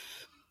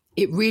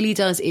 it really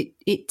does.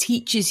 It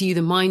teaches you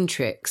the mind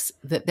tricks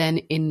that then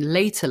in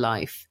later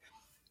life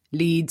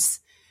leads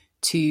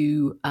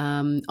to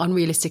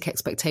unrealistic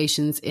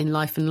expectations in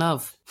life and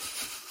love.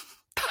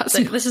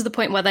 This is the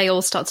point where they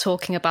all start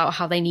talking about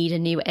how they need a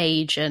new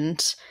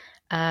agent.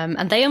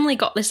 And they only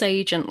got this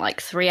agent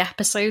like 3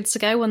 episodes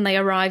ago when they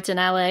arrived in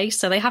LA.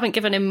 So they haven't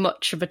given him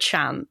much of a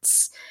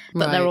chance.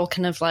 But they're all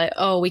kind of like,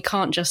 oh, we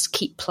can't just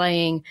keep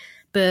playing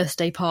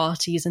birthday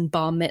parties and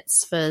bar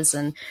mitzvahs,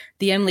 and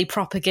the only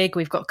proper gig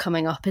we've got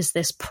coming up is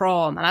this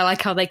prom. And I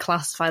like how they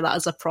classify that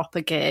as a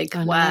proper gig,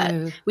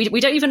 where we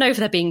don't even know if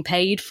they're being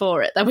paid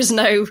for it. There was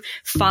no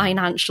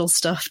financial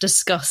stuff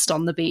discussed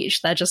on the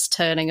beach. They're just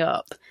turning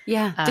up.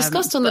 Yeah,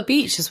 discussed on the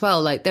beach as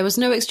well. Like, there was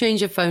no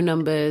exchange of phone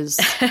numbers,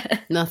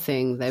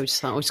 nothing. They were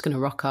just like, we're just going to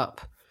rock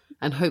up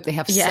and hope they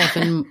have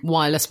 7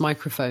 wireless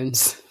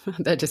microphones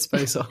at their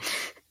disposal.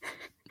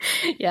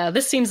 Yeah,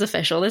 this seems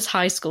official. This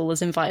high school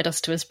has invited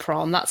us to his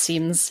prom. That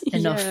seems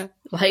enough,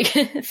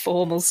 like,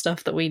 formal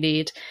stuff that we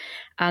need.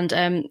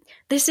 And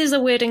this is a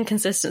weird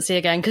inconsistency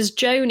again, because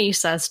Joni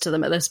says to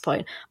them at this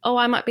point, oh,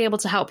 I might be able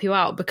to help you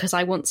out because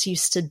I once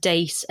used to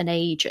date an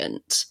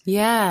agent.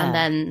 Yeah. And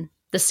then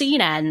the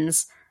scene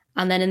ends,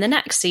 and then in the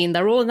next scene,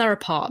 they're all in their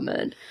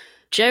apartment.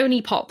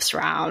 Joni pops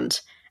round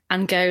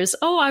and goes,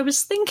 oh, I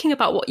was thinking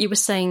about what you were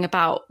saying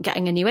about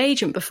getting a new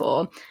agent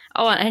before.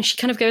 Oh, and she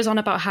kind of goes on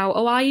about how,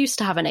 oh, I used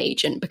to have an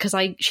agent because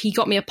he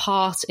got me a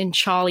part in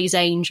Charlie's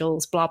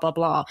Angels, blah, blah,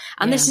 blah.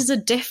 And this is a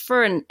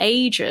different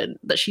agent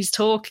that she's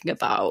talking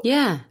about.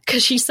 Yeah.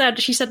 Because she said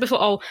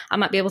before, oh, I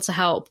might be able to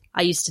help.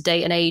 I used to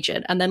date an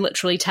agent. And then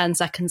literally 10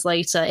 seconds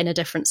later in a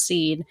different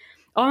scene,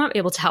 oh, I might be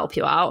able to help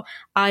you out.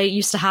 I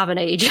used to have an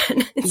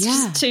agent. It's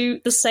just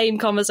the same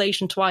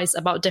conversation twice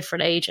about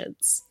different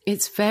agents.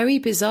 It's very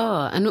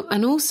bizarre.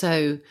 And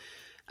also,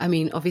 I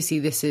mean, obviously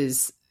this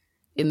is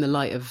in the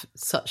light of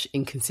such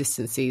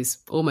inconsistencies,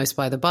 almost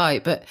by the by,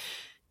 but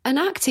an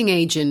acting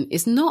agent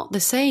is not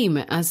the same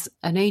as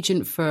an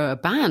agent for a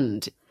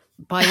band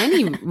by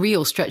any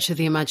real stretch of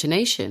the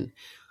imagination.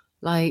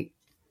 Like,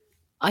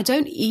 I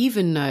don't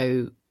even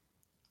know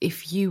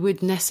if you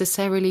would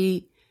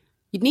necessarily...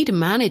 You'd need a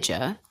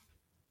manager,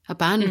 a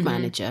band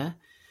manager.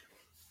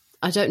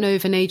 I don't know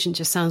if an agent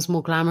just sounds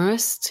more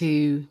glamorous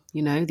to,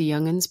 you know, the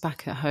young'uns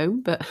back at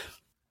home. But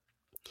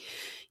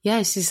yeah,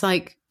 it's just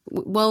like,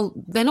 well,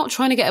 they're not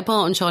trying to get a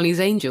part on Charlie's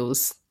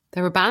Angels.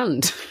 They're a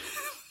band.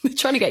 They're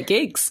trying to get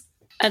gigs.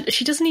 And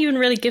she doesn't even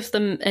really give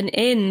them an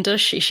in, does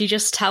she? She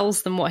just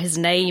tells them what his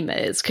name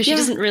is, because she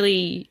doesn't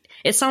really...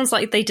 It sounds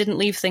like they didn't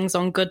leave things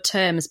on good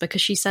terms,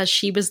 because she says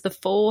she was the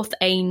fourth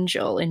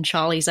angel in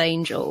Charlie's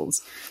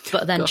Angels,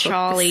 but then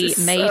Charlie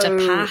made a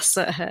pass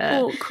at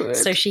her. Awkward.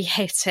 So she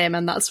hit him,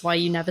 and that's why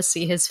you never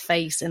see his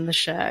face in the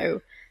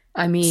show.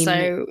 I mean...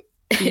 So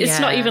it's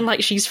not even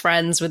like she's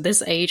friends with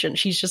this agent.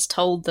 She's just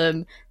told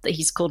them that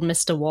he's called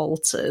Mr.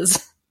 Walters.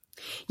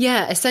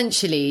 Yeah,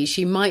 essentially,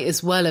 she might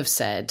as well have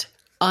said,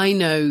 I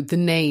know the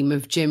name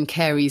of Jim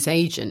Carrey's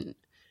agent.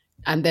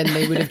 And then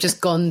they would have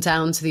just gone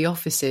down to the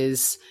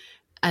offices.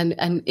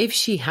 And if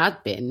she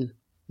had been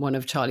one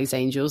of Charlie's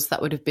Angels,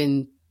 that would have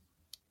been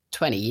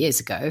 20 years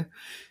ago.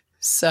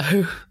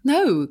 So,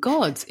 no,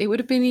 God, it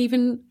would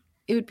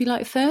be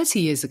like 30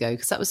 years ago,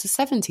 because that was the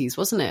 70s,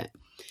 wasn't it?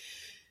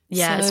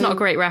 Yeah, so, it's not a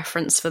great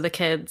reference for the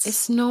kids.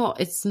 It's not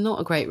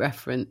a great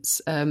reference.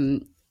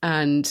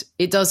 And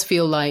it does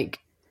feel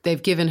like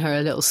they've given her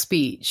a little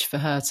speech for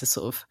her to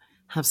sort of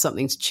have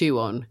something to chew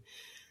on.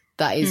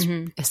 That is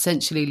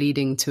essentially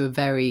leading to a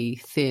very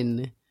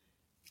thin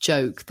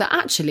joke that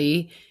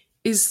actually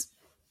is,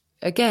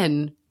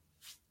 again,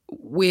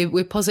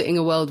 we're positing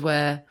a world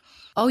where,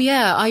 oh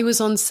yeah, I was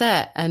on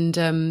set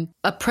and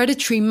a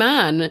predatory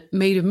man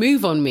made a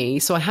move on me,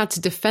 so I had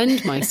to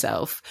defend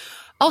myself.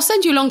 I'll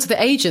send you along to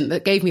the agent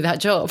that gave me that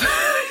job.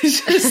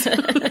 Just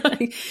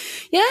like,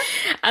 yeah.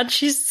 And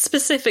she's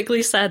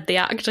specifically said the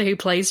actor who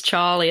plays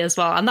Charlie as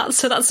well. And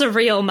that's a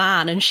real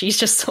man, and she's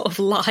just sort of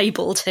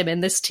libeled him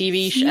in this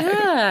TV show.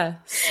 Yeah.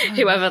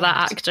 Whoever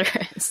that actor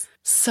is.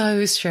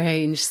 So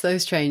strange, so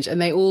strange.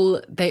 And they all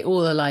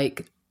are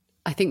like,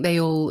 I think they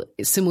all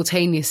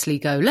simultaneously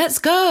go, let's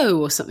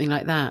go, or something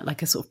like that,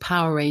 like a sort of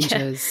Power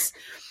Rangers.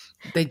 Yeah.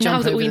 They jump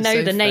now that over we know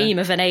sofa. the name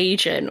of an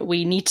agent,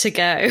 we need to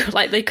go.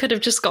 Like, they could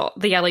have just got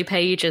the Ellie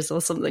Pages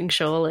or something,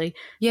 surely.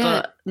 Yeah.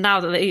 But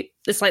now that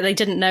it's like they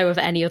didn't know of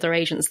any other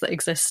agents that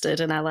existed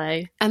in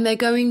LA. And they're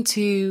going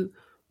to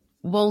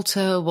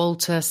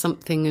Walter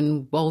something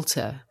and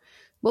Walter.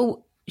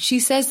 Well, she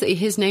says that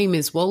his name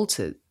is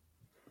Walter,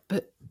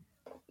 but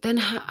then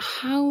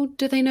how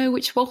do they know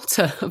which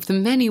Walter of the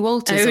many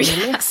Walters on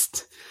the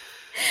list?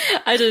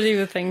 I didn't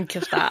even think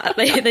of that.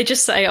 They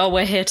just say, oh,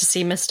 we're here to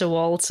see Mr.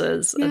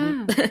 Walters.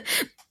 Yeah.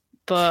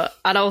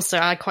 And also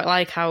I quite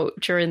like how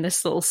during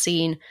this little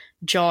scene,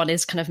 John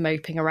is kind of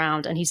moping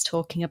around and he's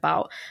talking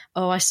about,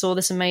 oh, I saw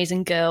this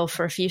amazing girl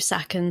for a few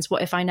seconds.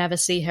 What if I never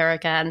see her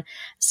again?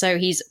 So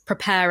he's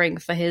preparing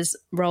for his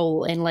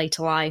role in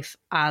later life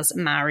as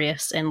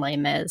Marius in Les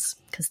Mis,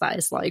 because that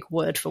is like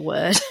word for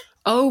word.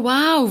 Oh,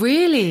 wow,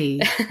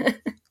 really?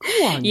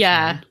 Go on,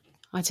 yeah. John.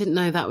 I didn't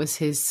know that was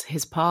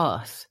his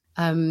path.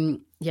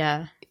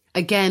 Yeah.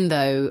 Again,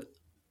 though,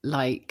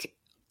 like,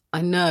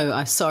 I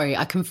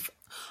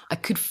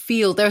could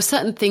feel, there are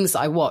certain things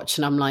that I watch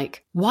and I'm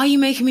like, why are you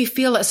making me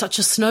feel like such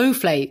a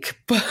snowflake?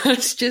 But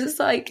it's just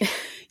like,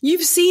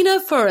 you've seen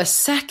her for a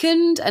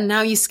second and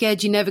now you're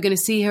scared you're never going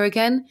to see her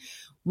again.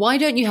 Why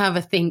don't you have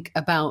a think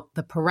about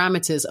the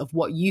parameters of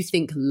what you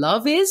think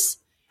love is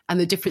and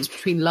the difference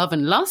between love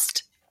and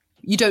lust?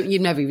 You've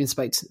never even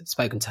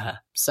spoken to her.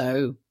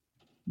 So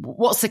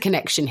what's the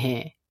connection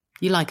here?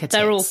 You like her tits.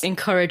 They're all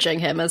encouraging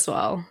him as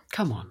well.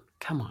 Come on,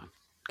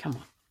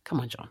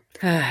 John.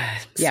 Yeah.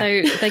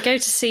 So they go to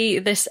see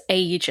this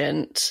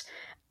agent,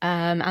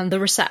 and the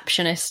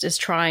receptionist is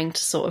trying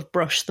to sort of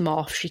brush them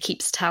off. She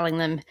keeps telling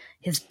them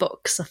his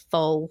books are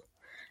full.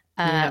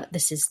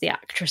 This is the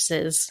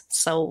actress's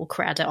sole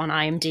credit on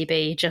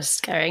IMDb,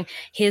 just going,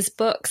 his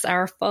books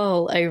are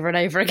full over and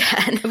over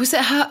again. Was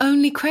it her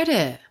only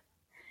credit?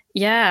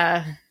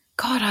 Yeah.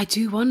 God, I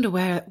do wonder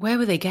where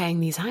were they getting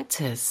these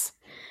actors?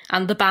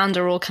 And the band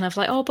are all kind of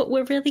like, oh, but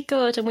we're really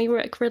good and we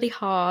work really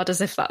hard,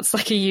 as if that's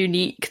like a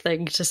unique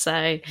thing to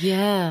say.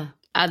 Yeah.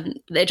 And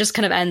it just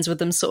kind of ends with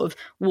them sort of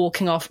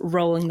walking off,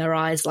 rolling their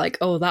eyes like,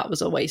 oh, that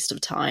was a waste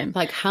of time.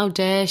 Like, how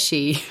dare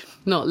she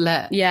not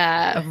let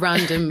a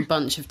random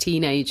bunch of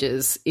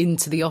teenagers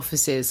into the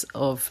offices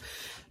of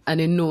an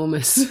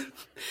enormous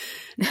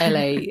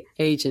LA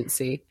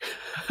agency.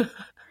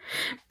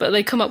 But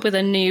they come up with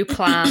a new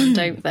plan,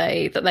 don't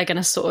they? That they're going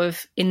to sort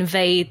of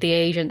invade the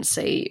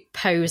agency,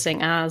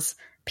 posing as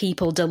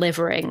people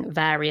delivering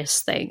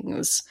various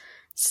things.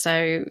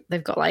 So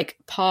they've got like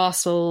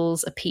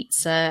parcels, a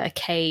pizza, a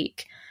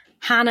cake.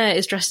 Hannah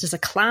is dressed as a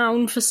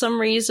clown for some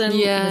reason,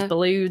 with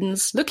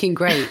balloons. Looking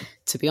great,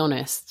 to be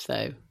honest,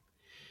 though.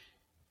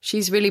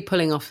 She's really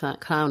pulling off that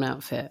clown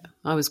outfit.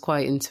 I was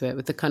quite into it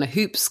with the kind of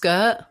hoop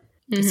skirt.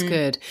 It's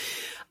good.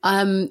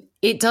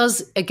 It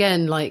does,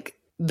 again, like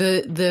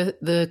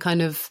the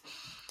kind of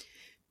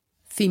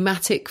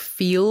thematic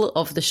feel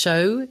of the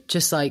show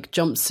just like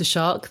jumps the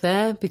shark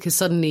there, because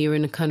suddenly you're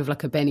in a kind of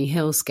like a Benny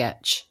Hill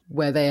sketch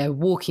where they're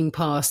walking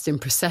past in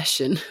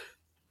procession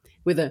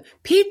with a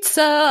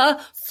pizza,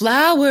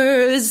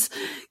 flowers,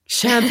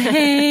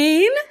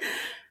 champagne.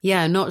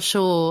 Yeah, not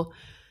sure.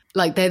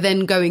 Like they're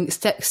then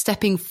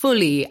stepping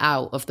fully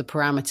out of the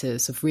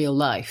parameters of real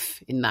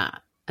life in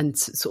that, and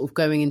sort of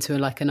going into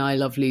like an I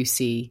Love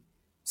Lucy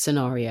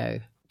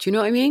scenario. Do you know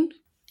what I mean?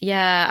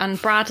 Yeah,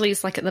 and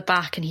Bradley's like at the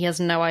back and he has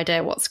no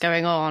idea what's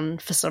going on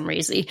for some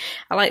reason.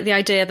 I like the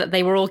idea that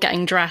they were all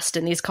getting dressed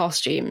in these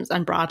costumes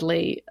and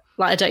Bradley,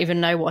 like, I don't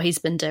even know what he's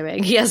been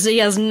doing. He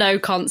has no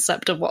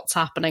concept of what's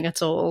happening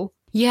at all.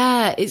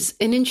 Yeah, it's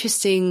an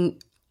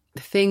interesting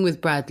thing with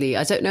Bradley.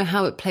 I don't know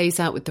how it plays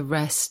out with the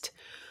rest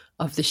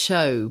of the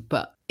show,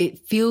 but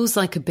it feels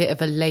like a bit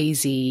of a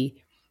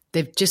lazy...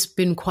 They've just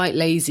been quite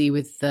lazy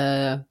with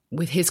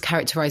his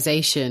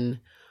characterization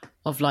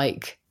of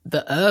like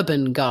the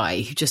urban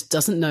guy who just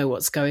doesn't know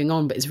what's going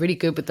on, but is really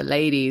good with the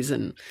ladies.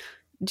 And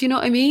do you know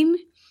what I mean?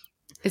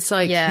 It's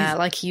like, yeah,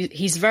 like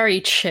he's very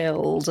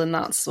chilled and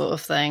that sort of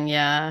thing.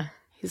 Yeah.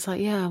 He's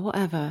like, yeah,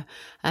 whatever.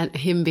 And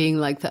him being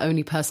like the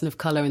only person of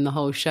color in the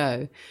whole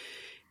show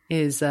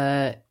is,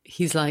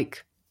 he's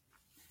like,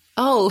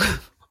 oh,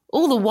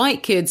 all the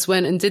white kids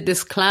went and did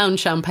this clown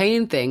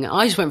champagne thing.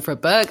 I just went for a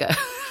burger.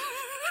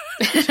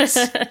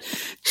 Just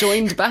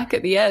joined back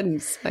at the end.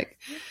 It's like,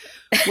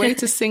 way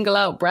to single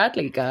out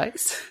Bradley,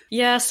 guys.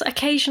 Yes,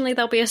 occasionally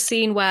there'll be a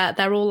scene where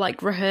they're all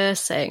like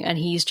rehearsing and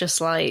he's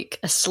just like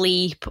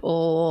asleep,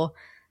 or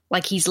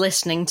like he's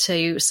listening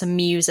to some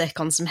music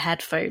on some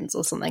headphones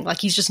or something. Like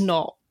he's just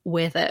not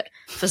with it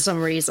for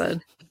some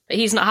reason.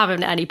 He's not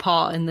having any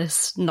part in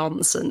this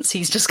nonsense.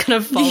 He's just kind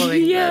of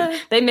following them.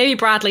 Maybe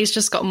Bradley's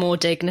just got more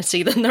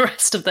dignity than the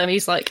rest of them.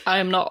 He's like, I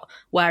am not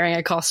wearing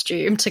a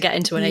costume to get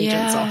into an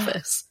agent's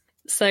office.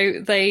 So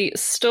they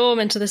storm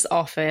into this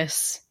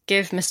office,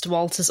 give Mr.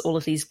 Walters all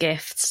of these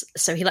gifts.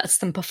 So he lets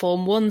them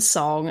perform one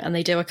song and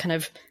they do a kind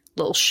of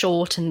little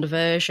shortened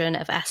version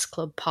of S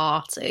Club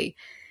Party.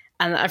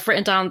 And I've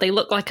written down, they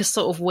look like a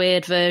sort of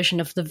weird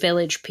version of the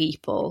Village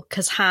People,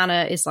 because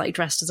Hannah is like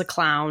dressed as a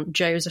clown,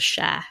 Joe's a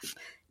chef,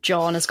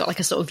 John has got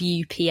like a sort of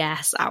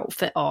UPS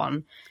outfit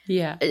on.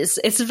 Yeah.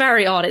 It's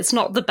very odd. It's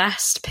not the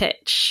best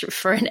pitch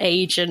for an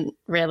agent,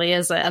 really,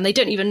 is it? And they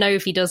don't even know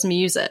if he does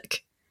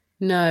music.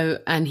 No,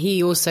 and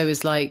he also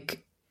is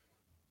like,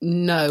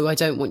 no, I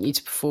don't want you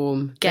to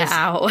perform. Get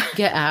out.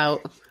 Get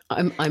out.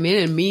 I'm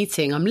in a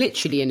meeting. I'm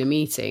literally in a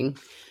meeting.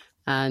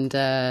 And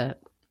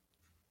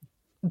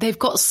they've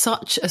got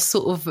such a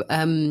sort of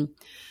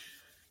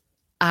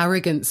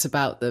arrogance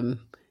about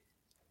them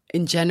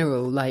in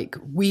general. Like,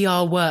 we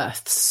are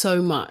worth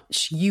so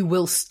much. You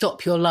will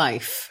stop your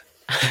life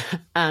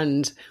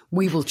and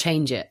we will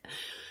change it.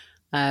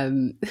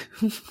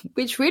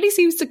 Which really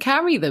seems to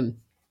carry them,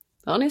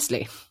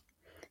 honestly.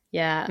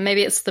 Yeah,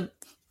 maybe it's the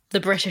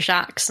British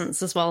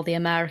accents as well. The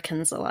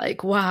Americans are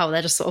like, wow,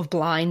 they're just sort of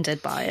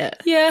blinded by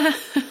it. Yeah.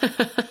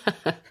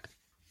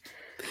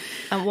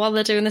 And while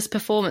they're doing this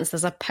performance,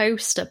 there's a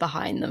poster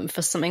behind them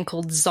for something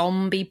called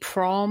Zombie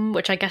Prom,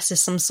 which I guess is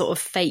some sort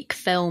of fake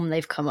film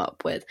they've come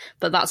up with.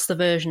 But that's the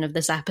version of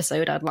this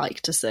episode I'd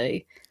like to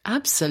see.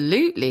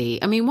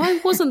 Absolutely. I mean, why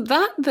wasn't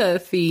that the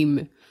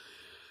theme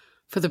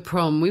for the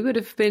prom? That would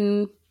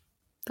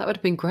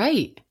have been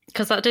great.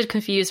 Because that did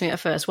confuse me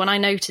at first. When I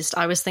noticed,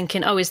 I was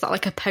thinking, oh, is that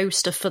like a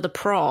poster for the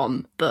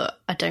prom? But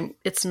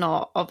it's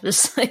not,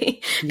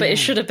 obviously. But it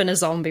should have been a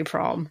zombie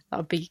prom.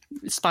 That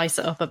would spice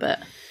it up a bit.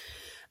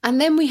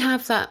 And then we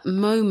have that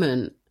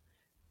moment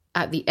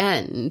at the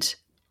end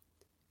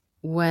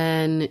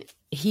when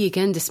he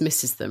again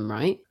dismisses them,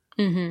 right?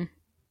 Mm-hmm.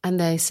 And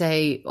they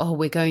say, oh,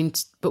 we're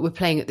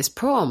playing at this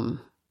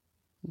prom.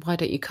 Why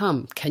don't you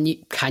come? Can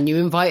you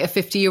invite a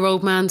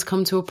 50-year-old man to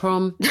come to a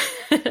prom?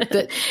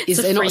 Is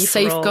there not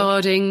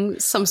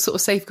some sort of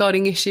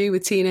safeguarding issue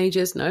with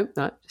teenagers? No,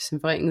 just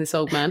inviting this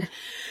old man.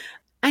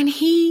 And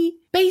he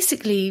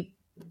basically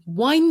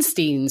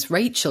Weinsteins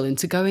Rachel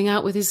into going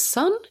out with his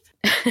son.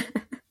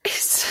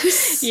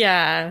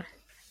 Yeah,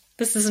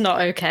 this is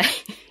not okay.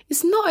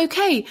 It's not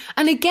okay.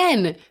 And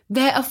again,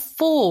 there are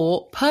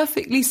 4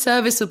 perfectly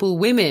serviceable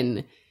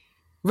women.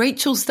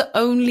 Rachel's the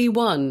only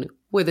one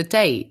with a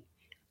date.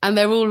 And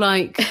they're all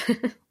like,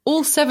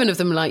 all 7 of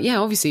them are like, yeah,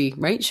 obviously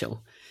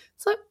Rachel.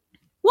 It's like,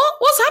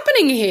 what's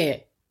happening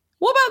here?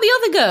 What about the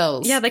other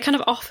girls? Yeah, they kind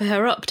of offer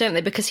her up, don't they?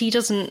 Because he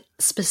doesn't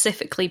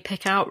specifically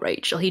pick out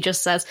Rachel. He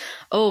just says,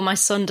 oh, my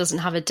son doesn't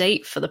have a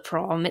date for the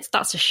prom.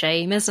 That's a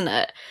shame, isn't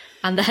it?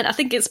 And then I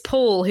think it's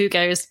Paul who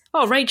goes,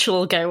 oh, Rachel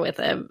will go with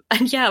him.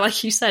 And yeah,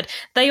 like you said,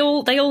 they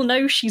all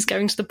know she's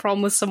going to the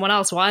prom with someone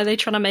else. Why are they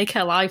trying to make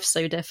her life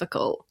so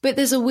difficult? But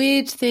there's a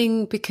weird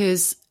thing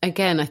because,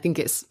 again, I think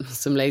it's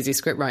some lazy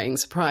script writing,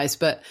 surprise,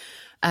 but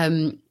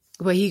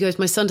where he goes,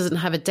 my son doesn't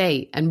have a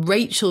date. And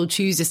Rachel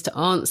chooses to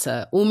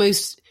answer,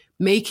 almost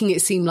making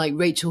it seem like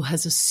Rachel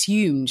has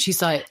assumed.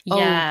 She's like, oh,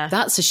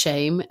 that's a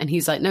shame. And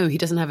he's like, no, he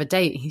doesn't have a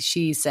date.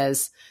 She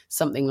says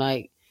something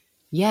like,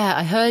 yeah,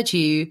 I heard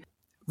you.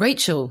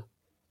 Rachel,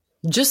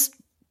 just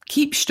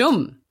keep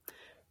stum.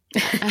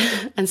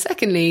 And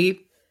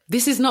secondly,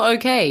 this is not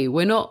okay.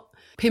 You're not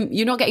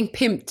getting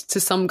pimped to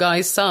some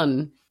guy's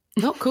son.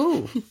 Not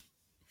cool.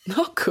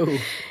 Not cool.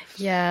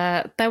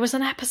 Yeah, there was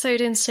an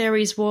episode in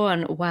series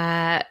 1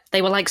 where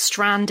they were like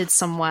stranded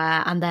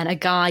somewhere and then a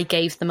guy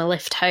gave them a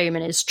lift home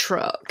in his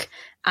truck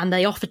and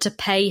they offered to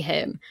pay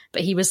him.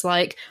 But he was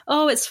like,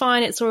 oh, it's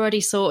fine, it's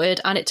already sorted.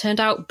 And it turned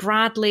out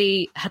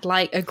Bradley had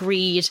like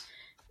agreed,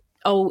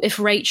 oh, if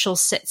Rachel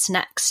sits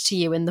next to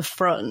you in the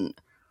front,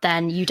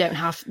 then you don't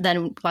have,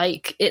 then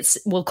like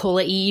we'll call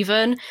it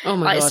even. Oh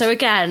my God. So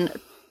again,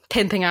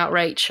 pimping out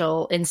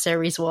Rachel in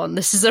series 1.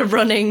 This is a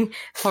running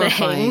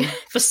horrifying thing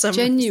for some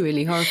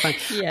genuinely horrifying.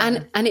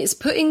 Yeah. And it's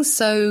putting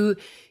so,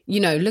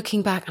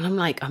 looking back and I'm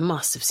like, I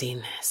must have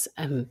seen this.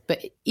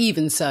 But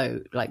even so,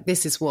 like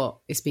this is what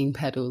is being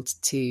peddled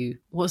to.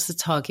 What's the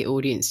target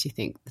audience, do you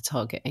think, the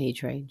target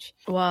age range?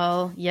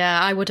 Well, yeah,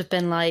 I would have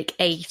been like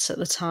 8 at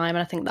the time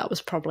and I think that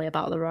was probably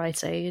about the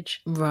right age.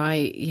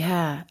 Right,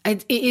 yeah.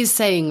 It is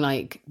saying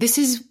like, this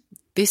is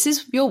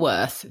your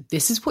worth.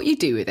 This is what you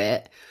do with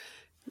it.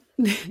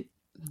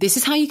 This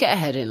is how you get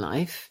ahead in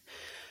life.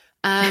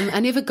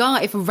 And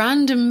if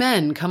random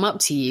men come up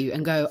to you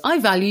and go, I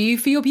value you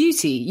for your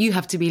beauty, you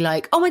have to be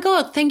like, oh my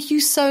God, thank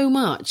you so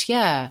much.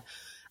 Yeah,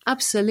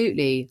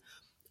 absolutely.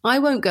 I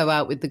won't go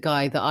out with the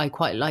guy that I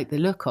quite like the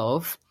look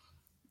of,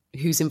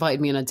 who's invited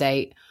me on a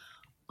date.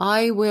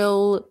 I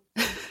will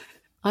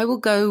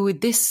go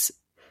with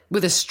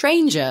a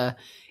stranger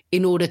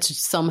in order to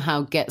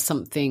somehow get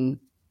something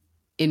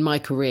in my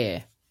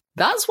career.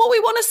 That's what we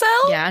want to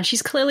sell? Yeah, and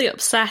she's clearly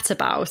upset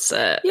about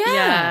it.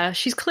 Yeah.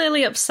 She's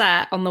clearly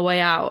upset on the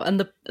way out. And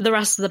the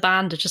rest of the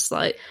band are just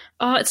like,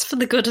 oh, it's for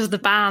the good of the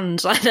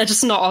band. Like, they're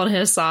just not on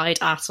her side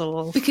at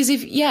all. Because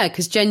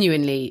because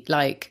genuinely,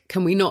 like,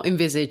 can we not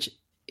envisage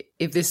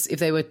if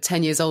they were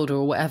 10 years older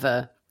or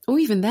whatever, or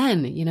even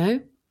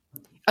then,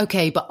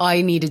 okay, but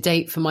I need a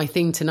date for my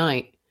thing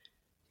tonight.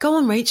 Go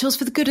on, Rachel, it's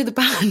for the good of the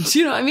band.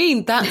 You know what I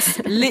mean? That's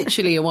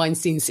literally a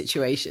Weinstein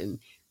situation.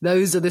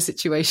 Those are the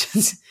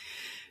situations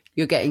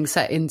you're getting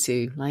set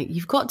into. Like,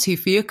 you've got to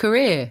for your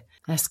career.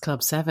 S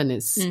Club 7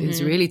 is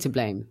really to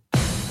blame.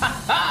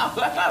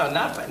 Well,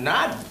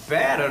 not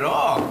bad at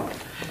all.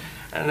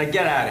 And now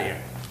get out of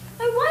here.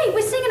 Oh, wait,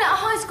 we're singing at a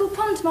high school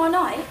prom tomorrow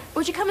night.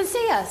 Would you come and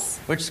see us?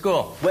 Which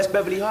school? West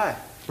Beverly High.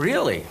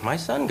 Really? My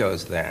son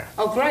goes there.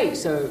 Oh, great.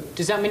 So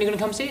does that mean you're going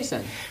to come see us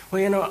then?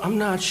 Well, I'm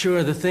not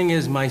sure. The thing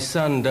is, my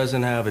son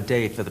doesn't have a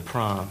date for the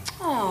prom.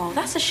 Oh,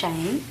 that's a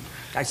shame.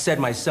 I said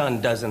my son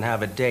doesn't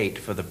have a date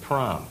for the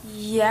prom.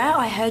 Yeah,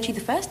 I heard you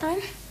the first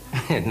time.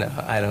 No,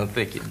 I don't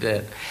think you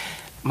did.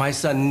 My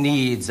son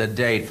needs a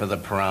date for the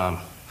prom.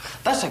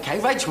 That's okay.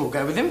 Rachel will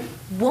go with him.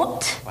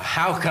 What? Well,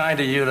 how kind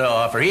of you to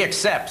offer. He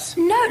accepts.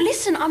 No,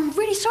 listen, I'm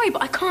really sorry,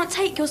 but I can't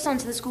take your son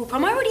to the school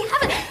prom. I already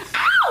have it.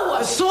 Ow!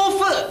 A sore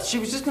foot. She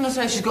was just going to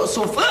say she's got a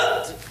sore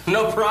foot.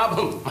 No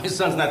problem. My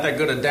son's not that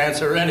good a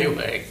dancer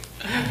anyway.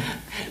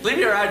 Leave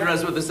your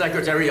address with the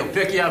secretary. He'll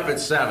pick you up at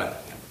 7.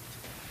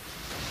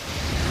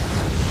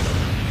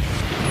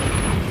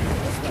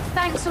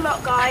 Thanks a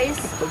lot, guys.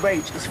 But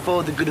Rach, it's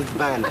for the good of the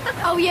band.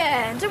 Oh,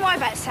 yeah, don't worry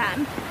about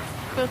Sam.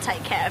 We'll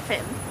take care of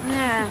him.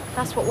 Yeah,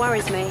 that's what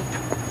worries me.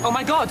 Oh,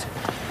 my God.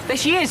 There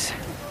she is.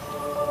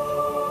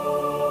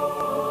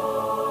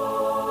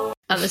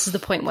 And this is the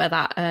point where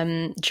that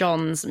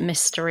John's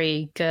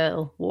mystery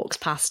girl walks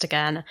past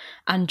again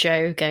and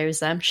Jo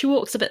goes, she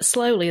walks a bit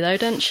slowly though,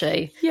 doesn't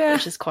she? Yeah.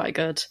 Which is quite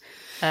good.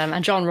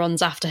 And John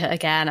runs after her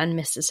again and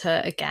misses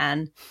her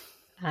again.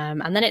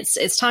 And then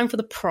it's time for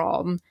the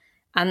prom.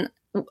 And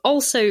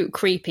also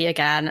creepy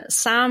again,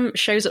 Sam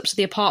shows up to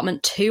the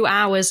apartment 2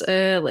 hours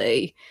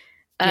early.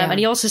 And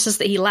he also says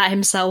that he let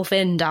himself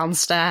in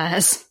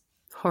downstairs.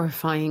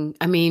 Horrifying.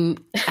 I mean,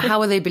 how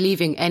are they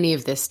believing any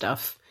of this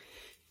stuff?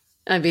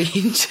 I mean,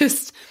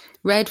 just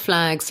red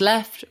flags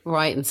left,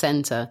 right and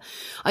centre.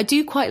 I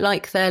do quite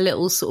like their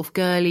little sort of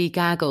girly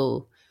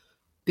gaggle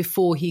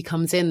before he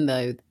comes in,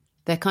 though.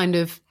 They're kind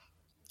of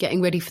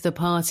getting ready for the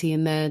party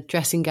in their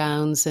dressing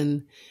gowns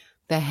and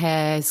their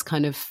hair's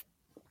kind of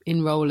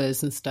in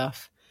rollers and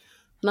stuff.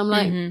 And I'm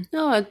like,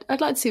 no,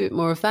 I'd like to see a bit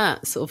more of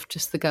that, sort of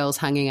just the girls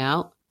hanging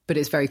out. But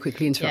it's very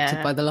quickly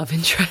interrupted by the love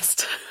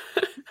interest.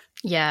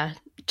 Yeah,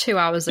 2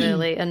 hours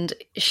early. And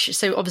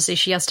so obviously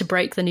she has to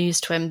break the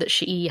news to him that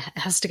she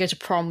has to go to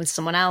prom with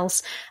someone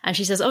else. And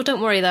she says, oh,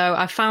 don't worry, though.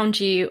 I found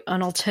you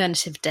an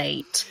alternative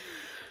date.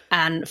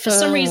 And for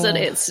some reason,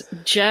 it's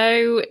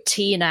Joe,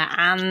 Tina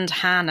and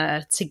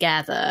Hannah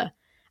together.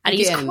 And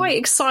he's quite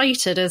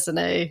excited, isn't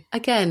he?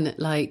 Again,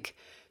 like,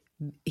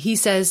 he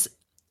says,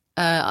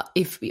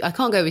 if I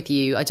can't go with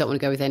you, I don't want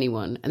to go with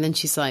anyone. And then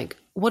she's like,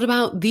 what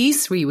about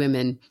these 3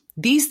 women?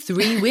 These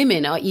 3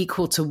 women are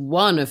equal to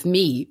one of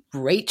me,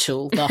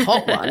 Rachel, the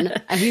hot one.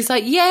 And he's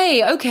like,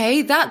 yay,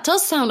 okay, that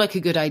does sound like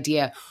a good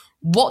idea.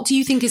 What do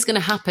you think is going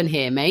to happen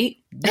here, mate?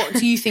 What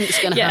do you think is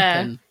going to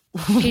happen?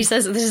 He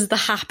says, this is the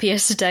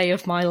happiest day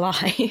of my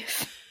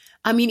life.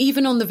 I mean,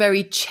 even on the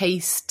very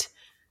chaste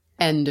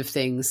end of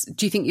things,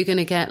 do you think you're going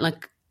to get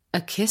like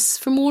a kiss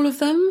from all of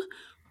them?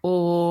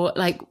 Or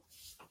like,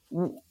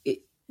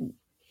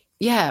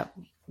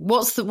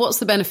 what's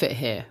the benefit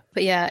here?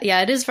 But yeah,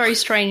 it is very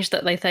strange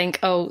that they think,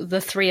 oh, the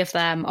 3 of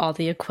them are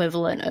the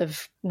equivalent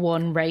of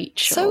one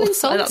Rachel. So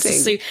insulting.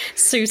 That's a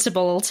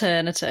suitable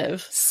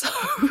alternative. So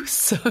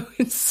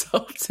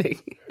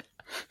insulting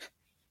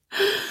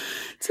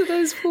to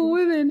those poor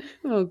women.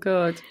 Oh,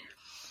 God.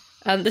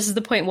 And this is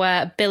the point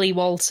where Billy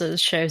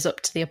Walters shows up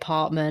to the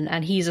apartment,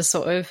 and he's a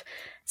sort of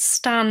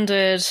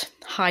standard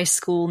high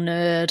school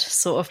nerd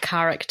sort of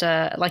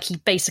character. Like, he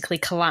basically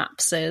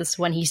collapses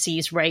when he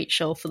sees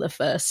Rachel for the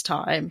first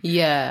time.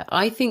 Yeah,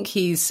 I think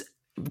he's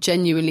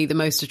genuinely the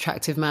most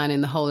attractive man in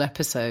the whole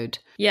episode.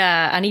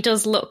 Yeah, and he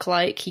does look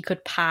like he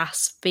could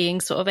pass being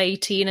sort of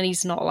 18, and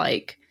he's not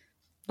like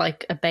a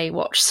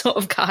Baywatch sort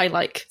of guy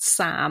like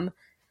Sam.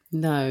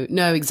 No,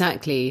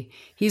 exactly.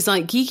 He's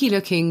like geeky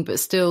looking, but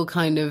still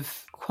kind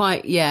of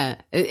quite,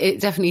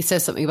 it definitely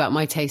says something about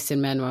my taste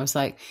in men, where I was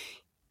like,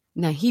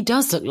 no, he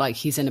does look like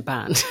he's in a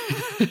band.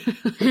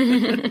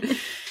 I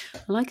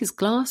like his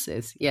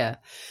glasses. Yeah.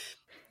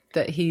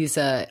 That he's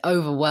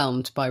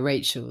overwhelmed by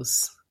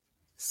Rachel's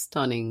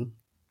stunning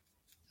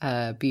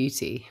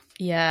beauty.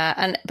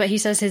 Yeah, but he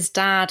says his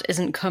dad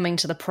isn't coming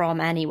to the prom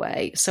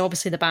anyway, so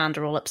obviously the band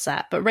are all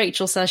upset. But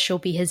Rachel says she'll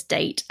be his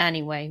date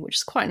anyway, which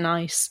is quite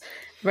nice.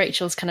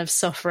 Rachel's kind of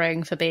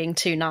suffering for being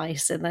too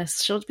nice in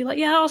this. She'll be like,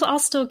 yeah, I'll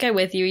still go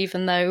with you,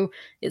 even though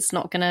it's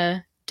not going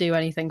to do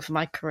anything for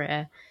my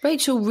career.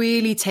 Rachel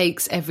really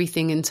takes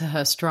everything into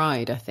her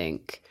stride, I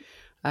think.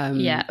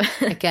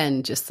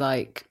 Again, just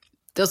like,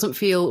 doesn't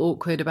feel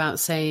awkward about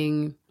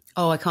saying,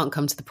 oh, I can't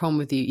come to the prom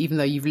with you, even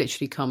though you've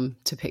literally come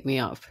to pick me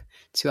up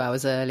 2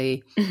 hours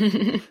early.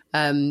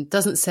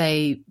 Doesn't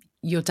say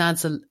your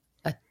dad's a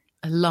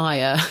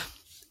liar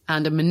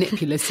and a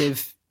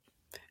manipulative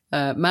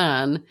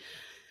man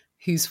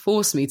who's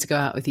forced me to go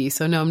out with you,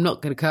 so no, I'm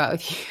not going to go out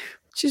with you.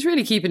 She's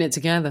really keeping it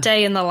together.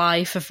 Day in the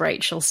life of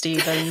Rachel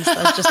Stevens.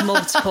 There's just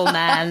multiple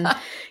men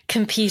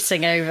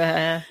competing over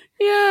her.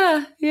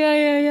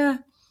 Yeah.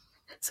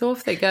 So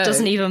off they go.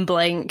 Doesn't even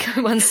blink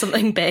when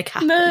something big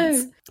happens.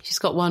 No. She's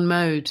got one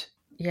mode.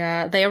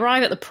 Yeah, they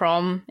arrive at the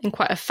prom in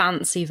quite a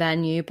fancy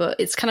venue, but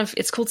it's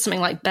called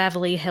something like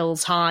Beverly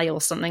Hills High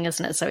or something,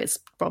 isn't it? So it's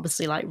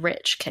obviously like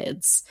rich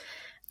kids.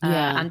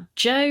 And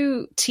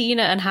Joe,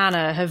 Tina and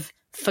Hannah have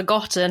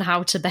forgotten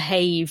how to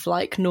behave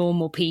like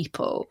normal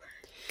people.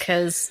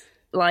 Because,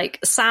 like,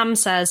 Sam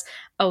says,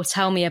 oh,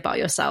 tell me about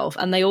yourself.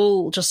 And they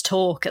all just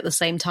talk at the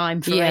same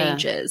time for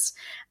ages.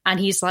 And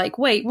he's like,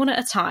 wait, one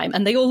at a time.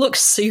 And they all look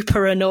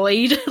super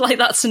annoyed. Like,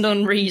 that's an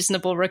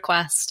unreasonable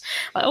request.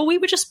 Like, oh, we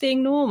were just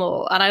being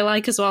normal. And I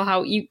like as well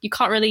how you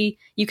can't really,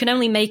 you can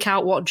only make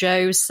out what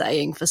Joe's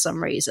saying for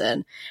some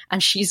reason.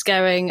 And she's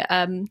going...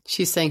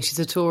 she's saying she's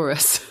a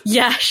Taurus.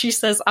 Yeah, she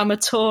says, I'm a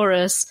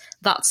Taurus.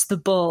 That's the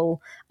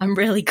bull. I'm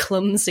really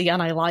clumsy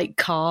and I like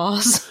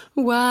cars.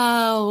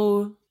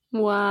 Wow.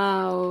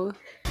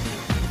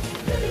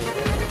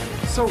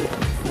 So,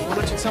 why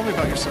don't you tell me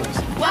about yourselves?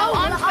 Well,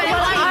 I'm Taurus.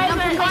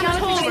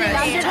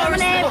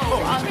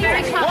 I'm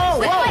very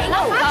close.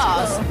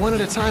 Whoa. One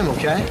at a time,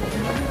 okay?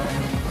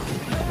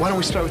 Why don't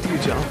we start with you,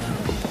 Joe?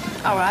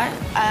 All right.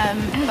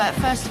 But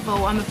first of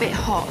all, I'm a bit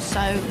hot, so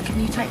can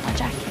you take my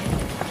jacket?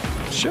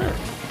 Sure.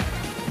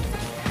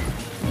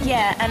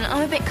 Yeah, and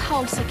I'm a bit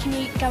cold, so can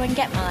you go and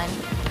get mine?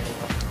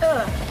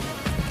 Ugh.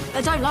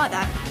 I don't like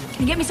that.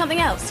 Can you get me something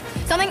else?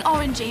 Something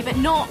orangey, but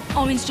not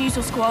orange juice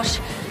or squash,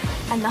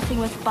 and nothing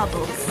with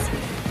bubbles.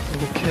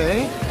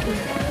 Okay.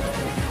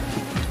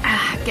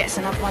 Get us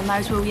another one of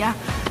those, will ya?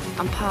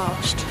 I'm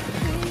parched.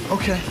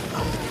 Okay.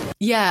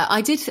 Yeah,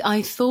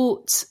 I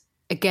thought,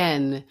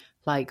 again,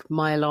 like,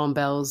 my alarm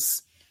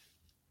bells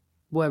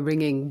were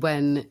ringing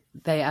when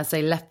as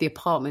they left the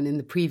apartment in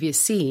the previous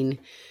scene.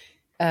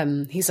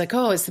 He's like,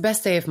 oh, it's the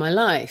best day of my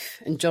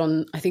life. And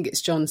John, I think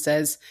it's John,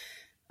 says,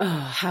 oh,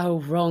 how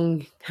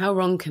wrong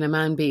can a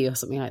man be, or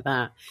something like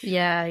that.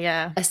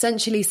 Yeah.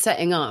 Essentially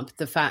setting up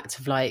the fact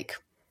of, like,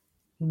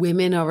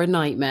 women are a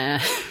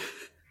nightmare.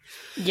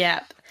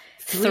 Yep.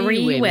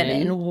 3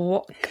 women.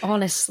 What,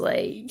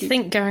 honestly, you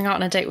think going out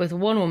on a date with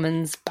one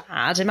woman's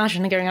bad?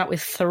 Imagine going out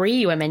with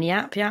 3 women.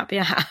 Yap.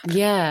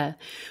 Yeah,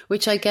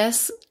 which I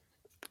guess,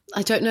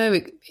 I don't know,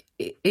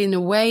 in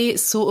a way it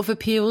sort of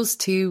appeals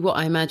to what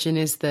I imagine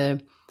is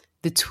the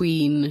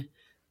tween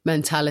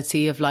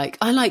mentality of like,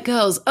 I like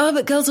girls. Oh,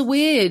 but girls are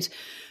weird.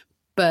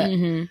 But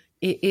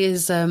it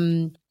is,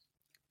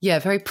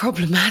 very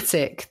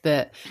problematic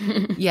that,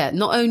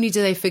 not only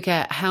do they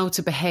forget how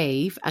to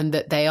behave and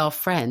that they are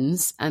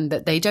friends and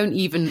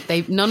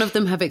that none of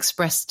them have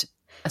expressed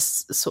a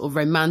sort of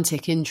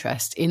romantic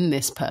interest in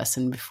this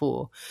person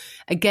before.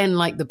 Again,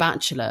 like The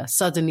Bachelor,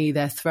 suddenly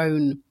they're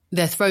thrown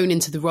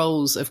into the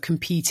roles of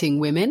competing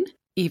women,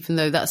 even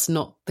though that's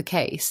not the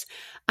case.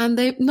 And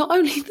they, not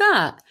only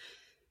that,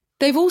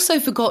 they've also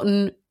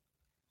forgotten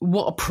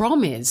what a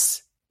prom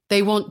is.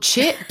 They want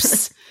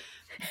chips.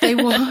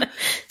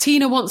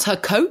 Tina wants her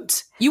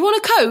coat. You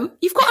want a coat?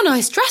 You've got a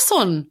nice dress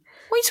on.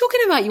 What are you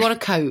talking about? You want a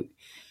coat?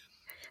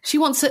 She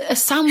wants a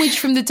sandwich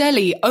from the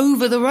deli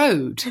over the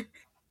road.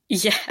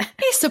 Yeah.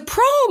 It's a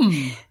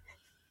prom.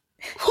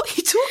 What are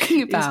you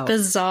talking about? These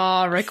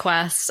bizarre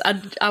requests.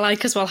 And I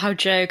like as well how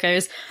Joe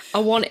goes, I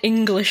want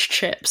English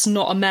chips,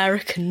 not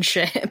American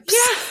chips.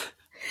 Yeah.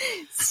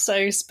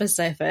 So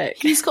specific.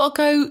 He's got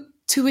to go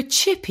to a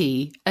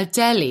chippy, a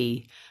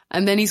deli,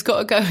 and then he's got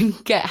to go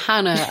and get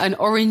Hannah an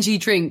orangey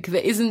drink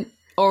that isn't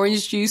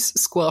orange juice,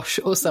 squash,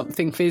 or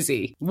something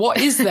fizzy. What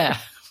is there?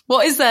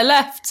 What is there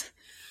left?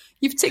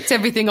 You've ticked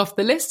everything off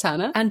the list,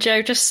 Hannah. And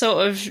Joe just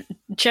sort of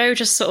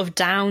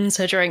downs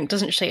her drink,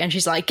 doesn't she? And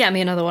she's like, get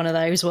me another one of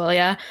those, will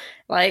ya?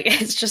 Like,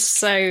 it's just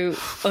so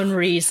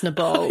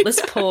unreasonable.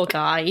 This poor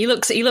guy. He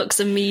looks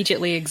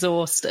immediately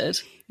exhausted.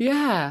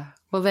 Yeah.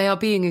 Well, they are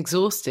being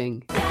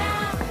exhausting.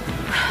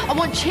 I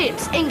want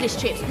chips, English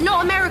chips,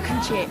 not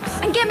American chips.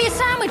 And get me a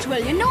sandwich, will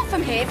you? Not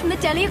from here, from the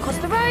deli across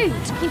the road.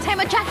 Can you take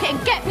my jacket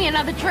and get me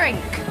another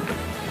drink?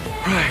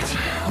 Right,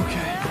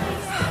 okay.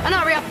 And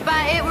hurry up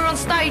about it, we're on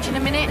stage in a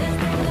minute.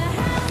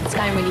 It's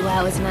going really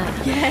well, isn't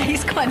it? Yeah,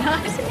 he's quite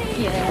nice, isn't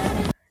he?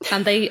 Yeah.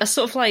 And they are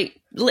sort of like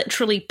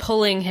literally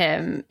pulling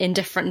him in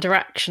different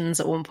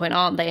directions at one point,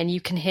 aren't they? And you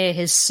can hear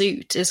his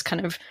suit is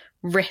kind of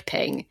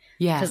ripping.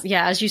 Yeah. Because,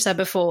 as you said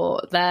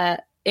before, they're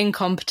in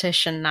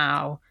competition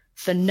now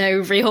for no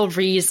real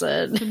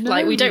reason.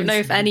 Like, we don't know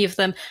if any of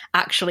them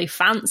actually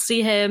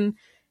fancy him.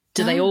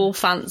 Do they all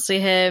fancy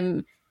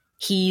him?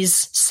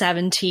 He's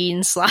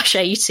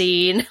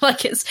 17/18.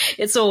 Like,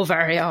 it's all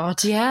very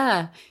odd.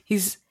 Yeah.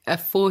 He's a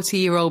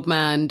 40-year-old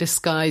man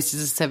disguised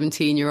as a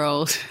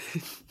 17-year-old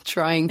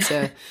trying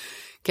to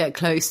get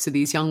close to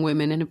these young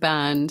women in a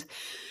band.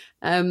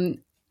 And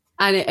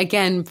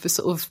again, for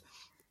sort of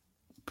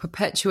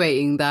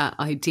perpetuating that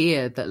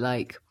idea that,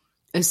 like,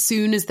 as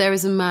soon as there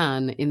is a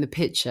man in the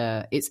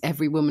picture, it's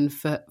every woman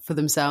for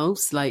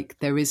themselves. Like,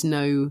 there is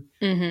no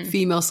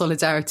female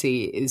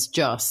solidarity. It's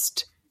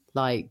just,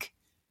 like,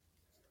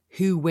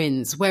 who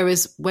wins.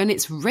 Whereas when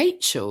it's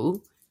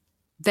Rachel,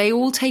 they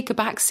all take a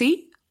back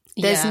seat.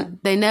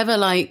 They never,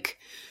 like,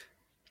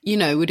 you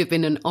know, would have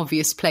been an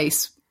obvious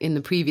place in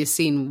the previous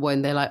scene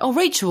when they're like, oh,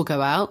 Rachel will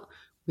go out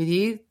with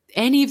you.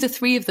 Any of the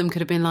 3 of them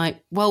could have been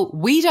like, well,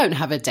 we don't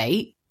have a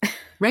date.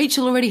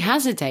 Rachel already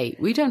has a date.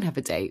 We don't have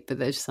a date. But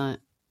they're just like,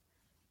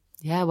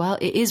 yeah, well,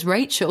 it is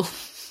Rachel.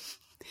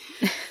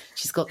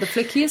 She's got the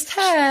flickiest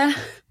hair.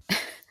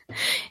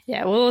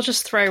 Yeah, we'll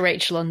just throw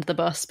Rachel under the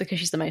bus because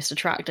she's the most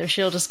attractive.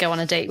 She'll just go on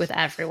a date with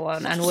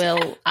everyone and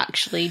we'll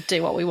actually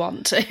do what we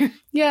want to.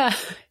 Yeah,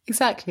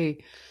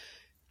 exactly.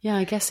 Yeah,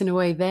 I guess in a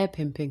way they're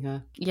pimping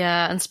her.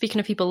 Yeah, and speaking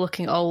of people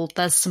looking old,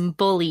 there's some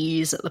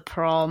bullies at the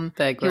prom.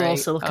 They're great. Who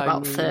also look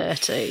about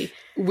 30.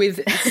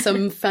 With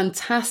some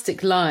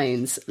fantastic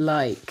lines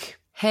like,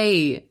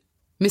 hey,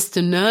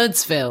 Mr.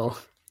 Nerdsville.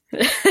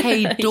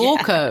 Hey,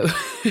 Dorco.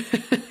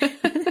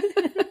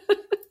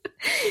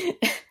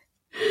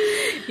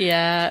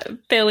 Yeah,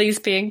 Billy's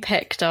being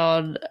picked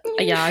on.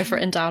 Yeah, I've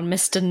written down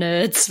Mr.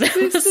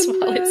 Nerdsville as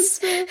well.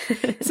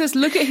 It says,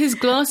 look at his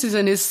glasses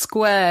and his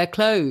square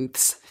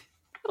clothes.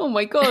 Oh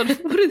my God.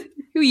 Who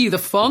are you, the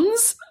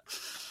Fonz?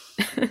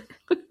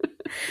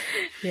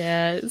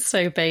 Yeah, it's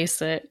so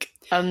basic.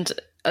 And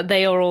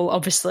they are all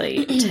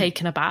obviously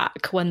taken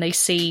aback when they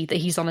see that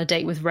he's on a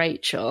date with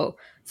Rachel.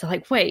 So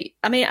like, wait,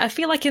 I mean, I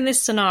feel like in this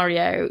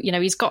scenario, you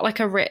know, he's got like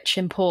a rich,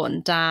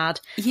 important dad.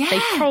 Yeah. They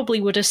probably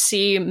would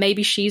assume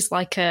maybe she's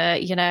like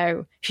you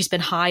know, she's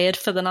been hired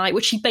for the night,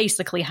 which she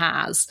basically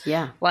has.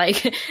 Yeah.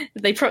 Like,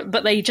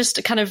 but they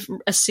just kind of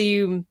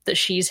assume that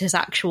she's his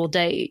actual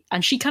date.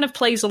 And she kind of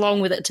plays along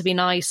with it to be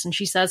nice. And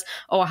she says,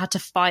 oh, I had to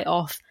fight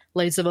off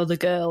loads of other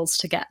girls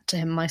to get to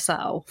him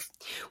myself.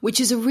 Which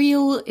is a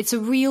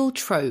real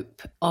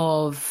trope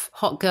of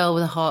hot girl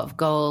with a heart of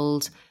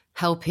gold,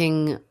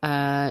 helping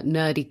a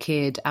nerdy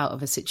kid out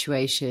of a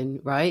situation,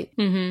 right?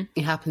 Mm-hmm.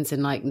 It happens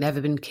in like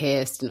Never Been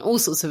Kissed and all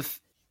sorts of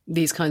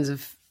these kinds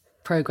of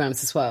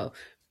programs as well.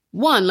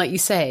 One, like you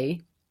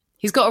say,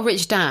 he's got a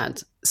rich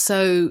dad.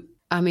 So,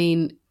 I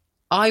mean,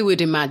 I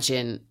would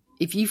imagine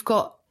if you've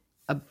got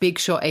a big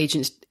shot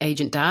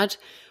agent dad,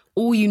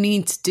 all you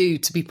need to do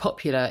to be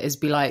popular is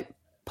be like,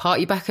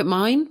 party back at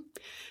mine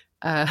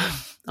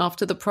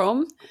after the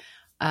prom,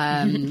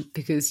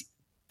 because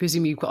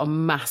presumably you've got a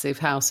massive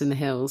house in the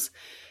hills.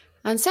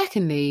 And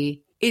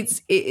secondly,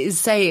 it is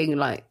saying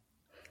like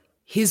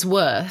his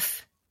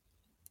worth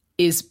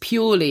is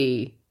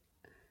purely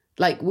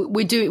like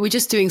we're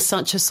just doing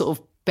such a sort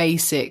of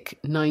basic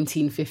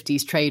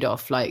 1950s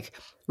trade-off. Like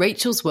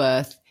Rachel's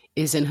worth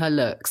is in her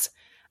looks,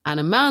 and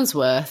a man's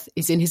worth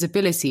is in his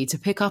ability to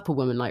pick up a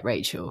woman like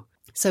Rachel.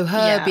 So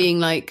her being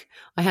like,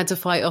 I had to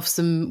fight off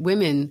some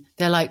women,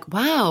 they're like,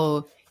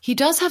 wow, he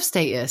does have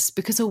status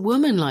because a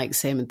woman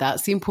likes him.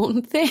 That's the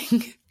important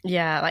thing.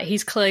 Yeah, like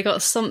he's clearly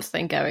got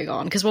something going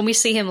on, because when we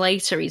see him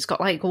later, he's got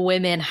like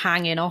women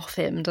hanging off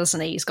him, doesn't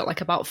he? He's got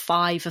like about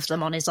 5 of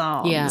them on his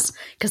arms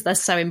because they're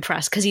so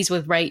impressed because he's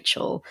with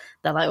Rachel.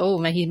 They're like, oh,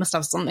 man, he must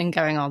have something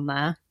going on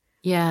there.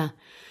 Yeah.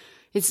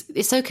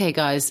 It's okay,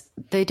 guys.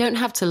 They don't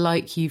have to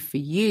like you for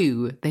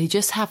you. They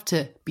just have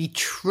to be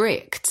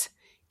tricked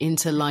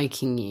into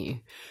liking you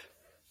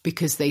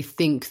because they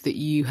think that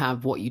you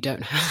have what you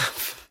don't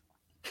have.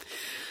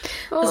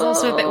 There's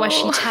also a bit where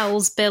she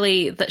tells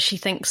Billy that she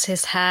thinks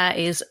his hair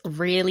is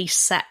really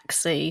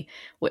sexy,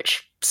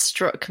 which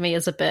struck me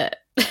as a bit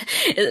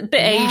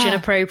age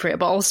inappropriate,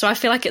 but also I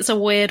feel like it's a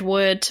weird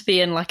word to be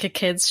in like a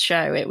kids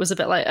show. It was a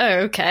bit like, oh,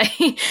 okay.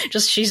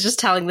 She's just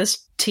telling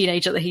this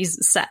teenager that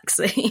he's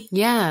sexy.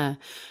 Yeah.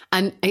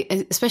 And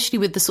especially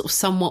with the sort of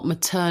somewhat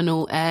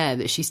maternal air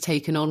that she's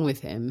taken on with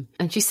him.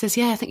 And she says,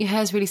 yeah, I think your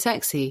hair's really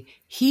sexy.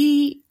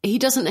 He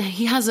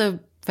has a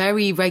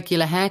very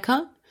regular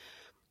haircut.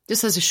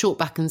 Just has a short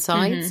back and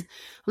sides.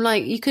 I'm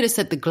like, you could have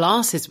said the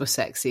glasses were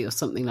sexy or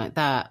something like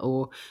that.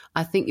 Or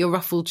I think your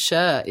ruffled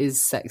shirt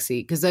is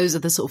sexy, because those are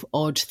the sort of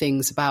odd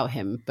things about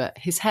him. But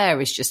his hair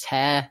is just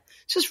hair.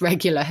 It's just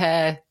regular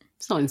hair.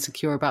 He's not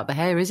insecure about the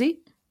hair, is he?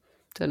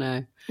 Don't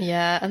know.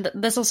 Yeah, and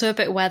there's also a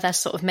bit where they're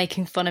sort of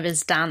making fun of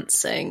his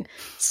dancing.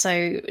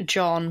 So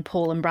John,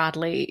 Paul and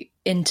Bradley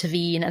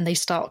intervene and they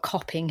start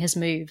copying his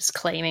moves,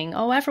 claiming,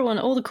 oh,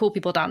 all the cool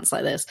people dance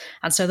like this.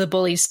 And so the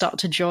bullies start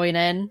to join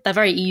in. They're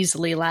very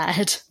easily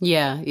led.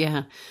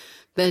 Yeah.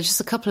 They're just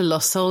a couple of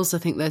lost souls, I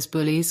think, those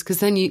bullies, because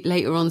then you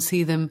later on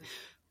see them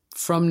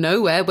from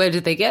nowhere. Where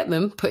did they get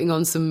them? Putting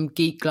on some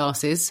geeky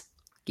glasses.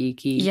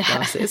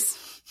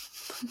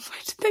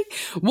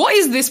 What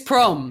is this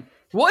prom?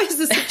 What is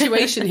the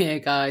situation here,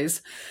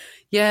 guys?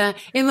 Yeah,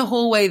 in the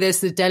hallway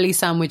there's the deli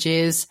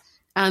sandwiches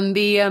and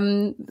the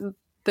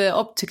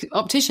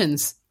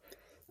opticians.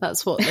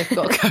 That's what they've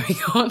got going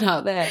on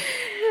out there.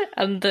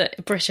 And the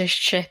British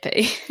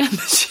chippy.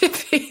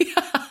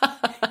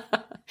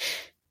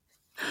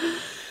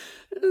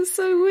 It's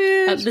so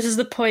weird. This is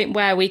the point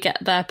where we get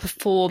their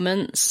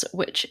performance,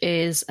 which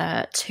is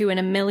 2 in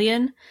a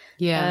Million.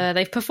 Yeah.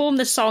 They've performed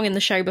this song in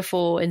the show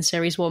before in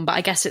series 1, but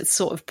I guess it's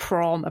sort of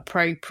prom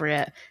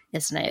appropriate,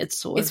 isn't it?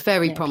 It's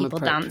very prom people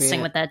appropriate.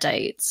 Dancing with their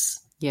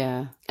dates.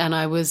 Yeah. And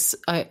I was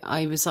like,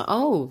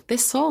 oh,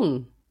 this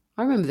song.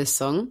 I remember this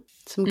song.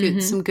 Some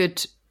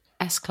good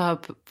S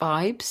Club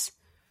vibes.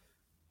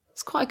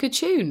 It's quite a good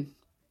tune.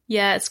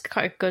 Yeah, it's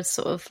quite a good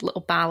sort of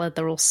little ballad.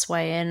 They're all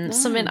swaying. Oh.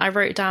 Something I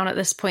wrote down at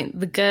this point,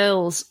 the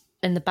girls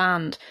in the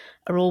band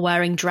are all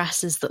wearing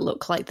dresses that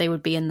look like they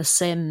would be in The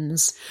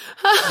Sims.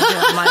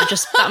 That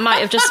might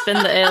have just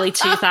been the early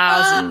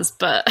 2000s,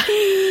 but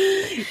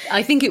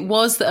I think it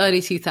was the early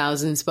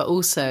 2000s, but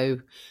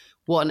also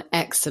what an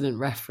excellent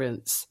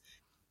reference,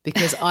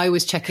 because I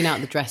was checking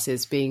out the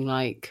dresses being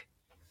like,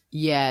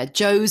 yeah,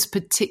 Joe's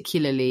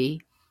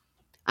particularly...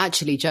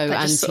 Actually, Joe and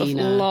Tina. Sort of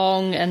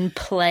long and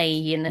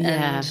plain.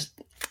 And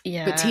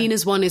but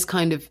Tina's one is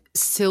kind of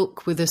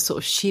silk with a sort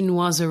of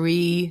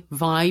chinoiserie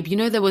vibe. You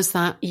know, there was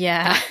that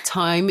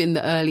time in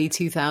the early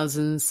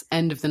 2000s,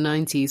 end of the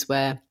 90s,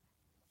 where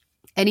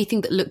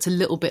anything that looked a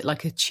little bit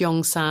like a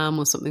Cheongsam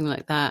or something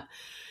like that,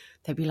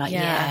 they'd be like,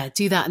 yeah,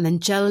 do that. And then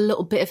gel a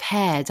little bit of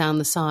hair down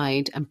the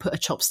side and put a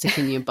chopstick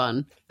in your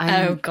bun.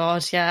 And, oh,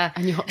 God, yeah.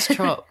 And your hot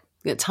chop.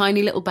 A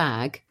tiny little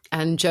bag.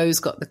 And Joe's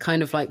got the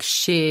kind of like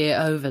sheer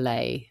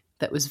overlay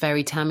that was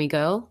very Tammy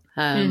Girl.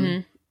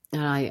 And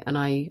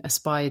I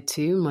aspired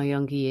to in my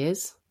younger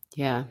years.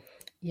 Yeah.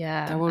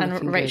 Yeah.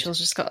 And Rachel's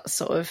just got a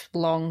sort of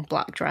long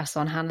black dress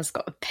on. Hannah's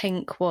got a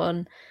pink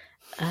one.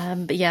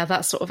 But yeah,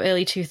 that sort of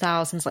early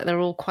 2000s, like they're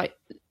all quite,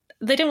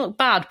 they don't look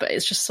bad, but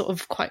it's just sort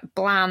of quite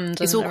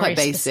bland. It's all quite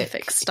basic.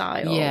 Specific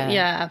style.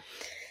 Yeah.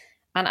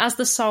 And as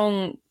the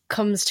song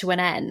comes to an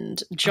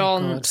end,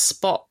 John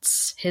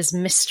spots his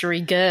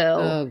mystery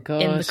girl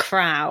in the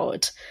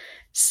crowd.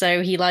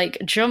 So he like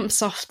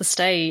jumps off the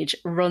stage,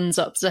 runs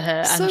up to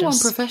her and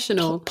just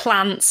unprofessional.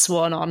 Plants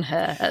one on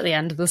her at the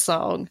end of the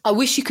song. I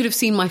wish you could have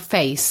seen my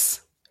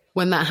face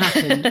when that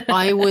happened.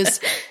 I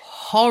was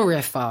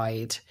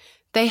horrified.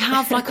 They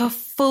have like a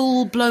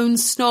full-blown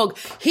snog.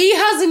 He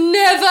has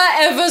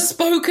never ever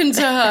spoken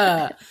to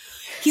her.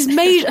 He's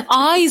made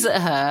eyes at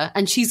her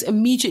and she's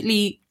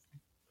immediately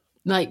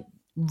like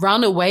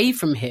run away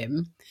from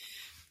him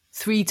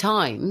 3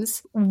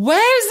 times. Where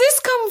has this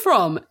come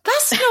from?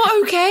 That's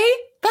not okay.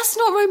 That's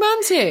not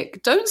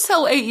romantic. Don't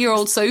sell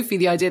 8-year-old Sophie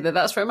the idea that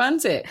that's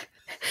romantic.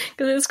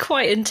 Because it's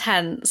quite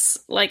intense.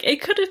 Like,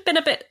 it could have been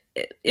a bit...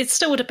 It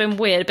still would have been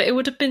weird, but it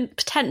would have been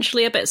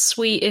potentially a bit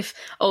sweet if,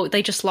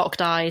 they just locked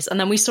eyes. And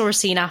then we saw a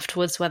scene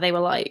afterwards where they were,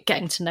 like,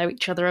 getting to know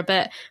each other a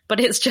bit. But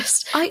it's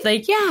just,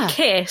 they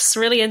kiss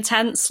really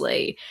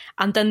intensely.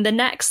 And then the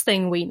next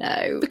thing we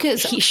know, because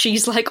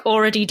she's, like,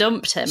 already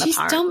dumped him, she's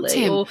apparently. Dumped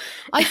him.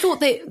 I thought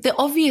that the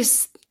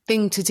obvious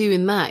thing to do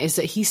in that is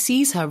that he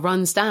sees her,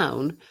 runs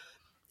down,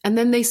 and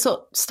then they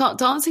start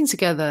dancing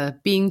together,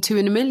 being 2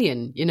 in a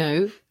million,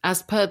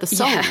 as per the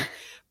song. Yeah.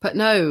 But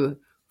no...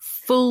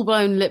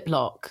 full-blown lip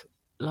lock,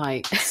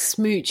 like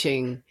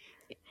smooching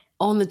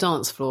on the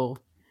dance floor.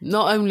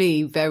 Not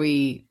only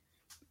very,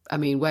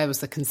 where was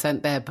the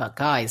consent there? But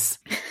guys,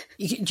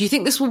 do you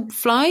think this will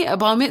fly at a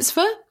bar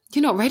mitzvah?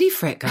 You're not ready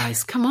for it,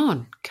 guys. Come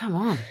on.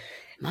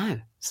 No,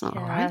 it's not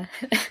all right.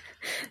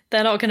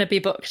 They're not going to be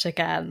booked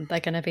again. They're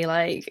going to be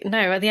like, no,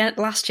 at the end,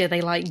 last year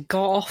they like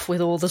got off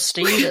with all the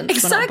students.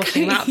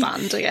 Exactly. We're not booking that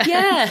band again.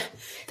 Yeah,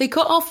 they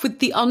got off with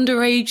the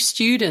underage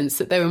students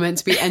that they were meant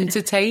to be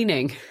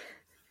entertaining.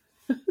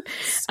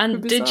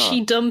 And did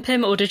she dump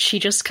him, or did she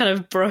just kind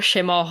of brush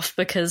him off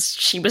because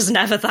she was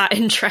never that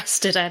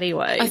interested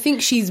anyway? I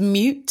think she's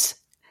mute,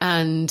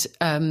 and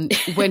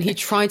when he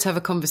tried to have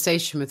a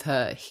conversation with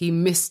her, he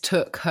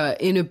mistook her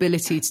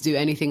inability to do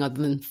anything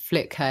other than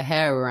flick her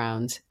hair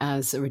around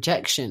as a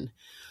rejection.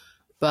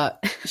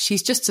 But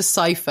she's just a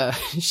cipher.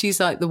 She's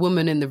like the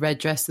woman in the red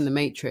dress in The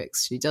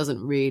Matrix. She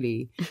doesn't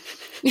really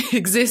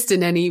exist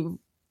in any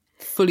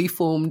fully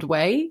formed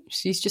way.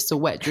 She's just a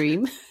wet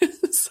dream.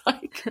 It's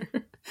like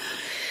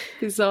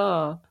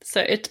bizarre.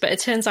 But it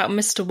turns out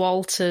Mr.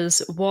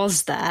 Walters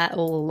was there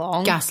all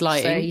along.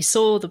 Gaslighting. So he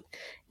saw the...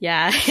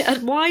 Yeah.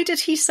 And why did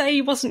he say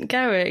he wasn't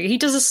going? He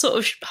does a sort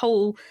of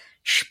whole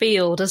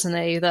spiel, doesn't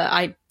he, that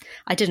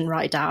I didn't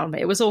write down, but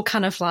it was all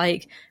kind of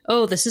like,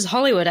 oh, this is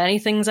Hollywood,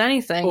 anything's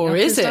anything. Or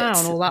is it?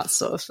 Down, all that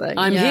sort of thing.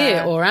 I'm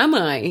here, or am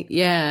I?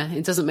 Yeah,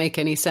 it doesn't make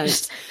any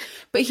sense.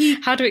 But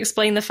how to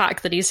explain the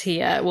fact that he's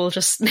here? We'll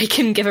just make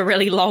him give a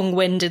really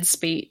long-winded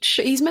speech.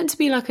 But he's meant to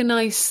be like a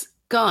nice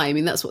guy.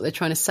 That's what they're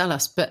trying to sell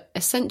us. But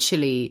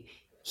essentially,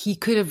 he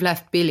could have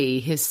left Billy,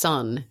 his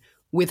son,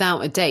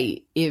 without a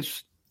date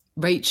if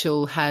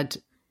Rachel had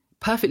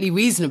perfectly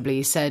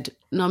reasonably said,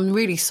 no, I'm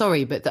really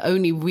sorry, but the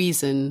only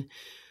reason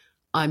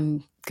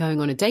I'm going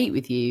on a date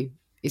with you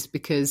is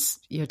because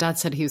your dad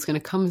said he was going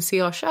to come and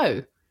see our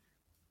show.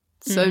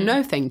 So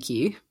no, thank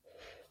you.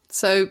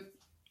 So...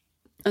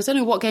 I don't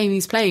know what game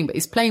he's playing, but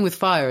he's playing with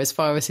fire as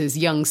far as his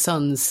young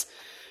son's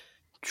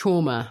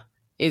trauma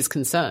is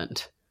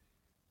concerned.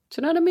 Do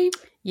you know what I mean?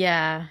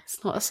 Yeah.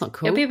 That's not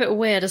cool. It'd be a bit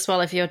weird as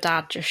well if your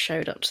dad just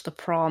showed up to the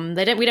prom.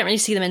 We don't really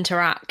see them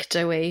interact,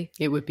 do we?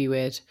 It would be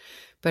weird.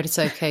 But it's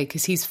okay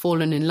because he's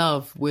fallen in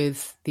love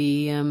with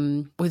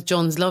with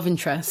John's love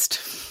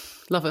interest.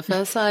 Love at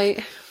first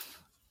sight.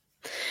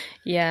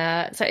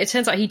 Yeah. So it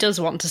turns out he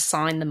does want to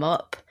sign them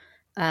up.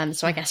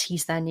 So I guess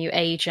he's their new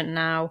agent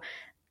now.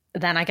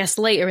 Then I guess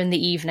later in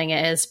the evening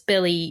it is,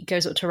 Billy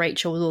goes up to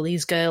Rachel with all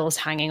these girls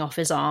hanging off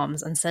his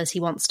arms and says he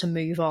wants to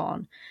move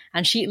on.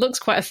 And she looks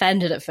quite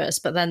offended at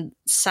first, but then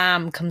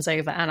Sam comes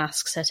over and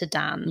asks her to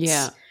dance.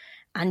 Yeah.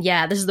 And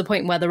yeah, this is the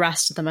point where the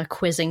rest of them are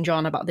quizzing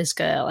John about this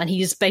girl. And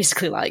he's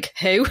basically like,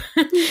 who?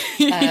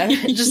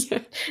 Just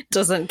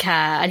doesn't care.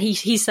 And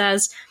he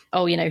says,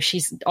 oh,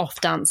 she's off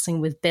dancing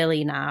with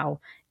Billy now.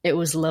 It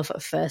was love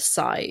at first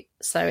sight.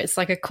 So it's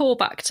like a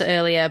callback to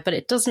earlier, but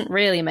it doesn't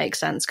really make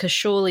sense because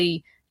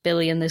surely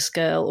Billy and this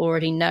girl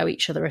already know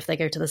each other if they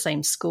go to the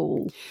same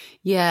school.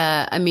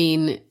 Yeah,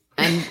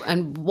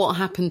 and what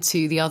happened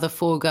to the other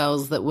 4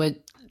 girls that were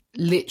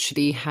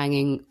literally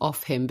hanging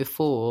off him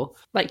before?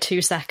 Like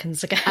 2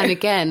 seconds ago. And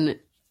again,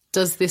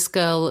 does this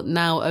girl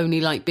now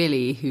only like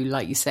Billy, who,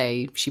 like you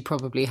say, she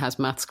probably has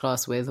maths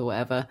class with or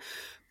whatever,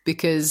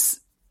 because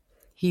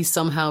he's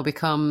somehow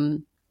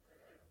become,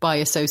 by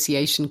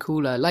association,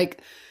 cooler?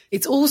 Like,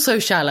 it's all so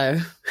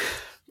shallow.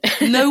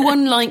 No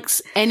one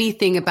likes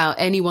anything about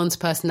anyone's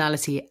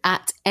personality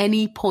at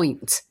any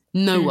point.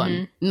 No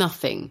one.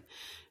 Nothing.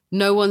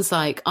 No one's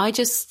like, I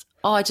just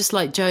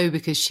like Jo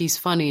because she's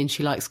funny and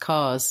she likes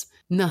cars.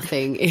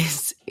 Nothing.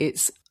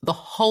 It's the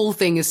whole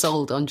thing is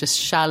sold on just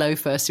shallow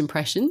first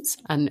impressions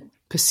and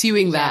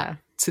pursuing that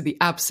to the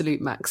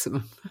absolute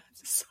maximum.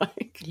 It's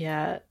like...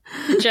 Yeah.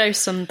 Jo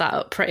summed that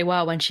up pretty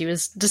well when she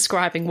was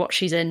describing what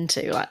she's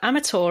into. Like, I'm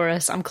a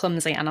Taurus, I'm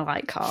clumsy, and I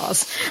like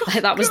cars.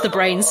 Like, that was the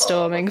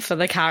brainstorming for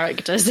the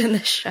characters in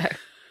the show.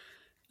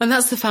 And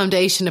that's the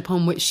foundation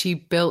upon which she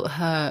built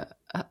her...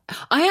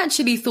 I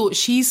actually thought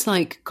she's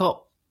like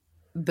got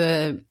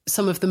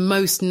some of the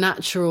most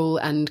natural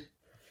and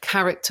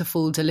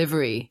characterful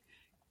delivery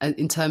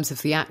in terms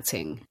of the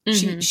acting.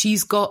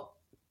 She's got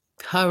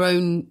her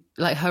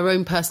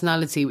own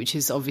personality, which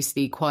is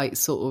obviously quite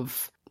sort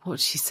of, what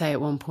did she say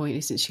at one point?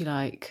 Isn't she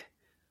like,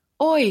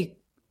 oi,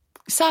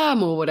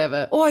 Sam, or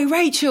whatever, oi,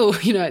 Rachel,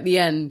 at the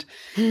end.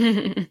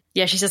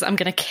 Yeah, she says, I'm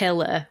going to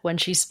kill her when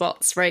she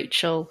spots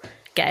Rachel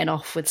getting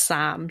off with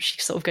Sam. She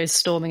sort of goes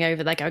storming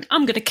over there going,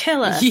 I'm going to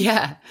kill her.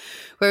 Yeah.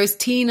 Whereas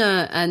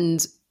Tina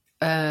and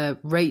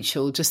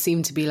Rachel just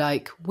seem to be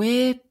like,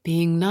 we're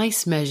being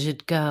nice,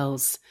 measured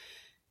girls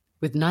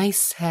with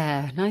nice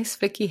hair, nice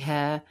flicky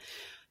hair.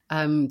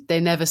 They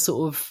never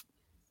sort of...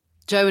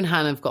 Joe and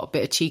Hannah have got a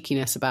bit of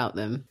cheekiness about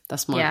them.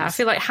 That's my... Yeah, I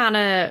feel like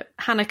Hannah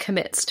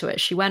commits to it.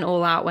 She went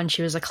all out when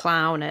she was a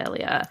clown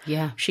earlier.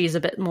 Yeah. She's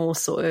a bit more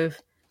sort of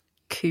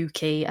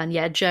kooky. And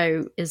yeah,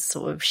 Joe is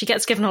sort of... She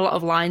gets given a lot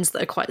of lines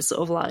that are quite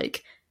sort of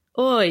like,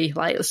 oi,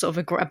 like sort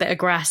of a bit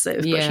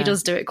aggressive, but she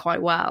does do it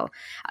quite well.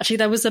 Actually,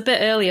 there was a bit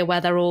earlier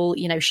where they're all,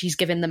 she's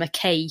giving them a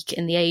cake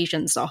in the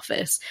agent's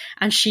office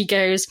and she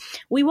goes,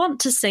 we want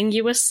to sing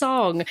you a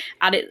song.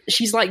 And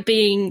she's like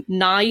being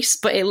nice,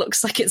 but it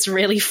looks like it's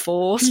really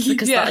forced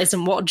because that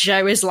isn't what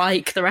Joe is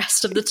like the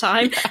rest of the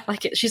time.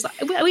 She's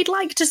like, we'd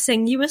like to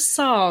sing you a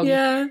song.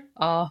 Yeah.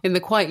 Oh. In the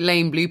quite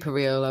lame blooper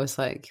reel, I was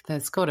like,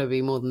 there's got to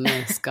be more than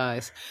this,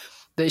 guys.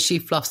 That she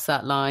fluffs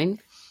that line.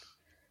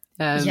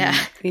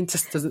 It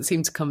just doesn't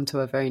seem to come to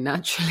her very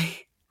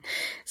naturally.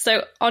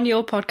 So on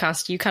your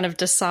podcast, you kind of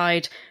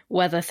decide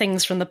whether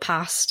things from the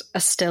past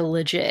are still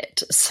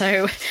legit.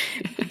 So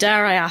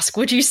dare I ask,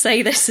 would you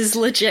say this is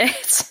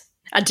legit?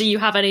 And do you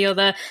have any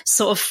other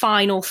sort of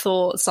final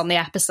thoughts on the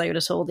episode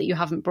at all that you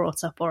haven't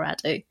brought up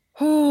already?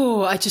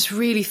 Oh, I just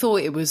really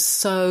thought it was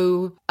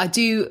so... I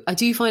do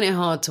find it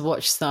hard to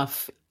watch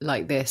stuff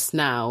like this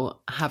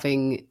now,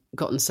 having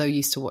gotten so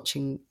used to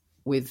watching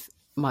with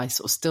my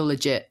sort of still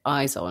legit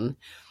eyes on,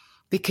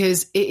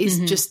 because it is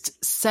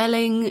just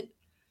selling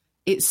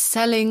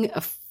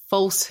a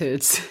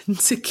falsehood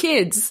to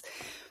kids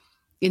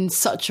in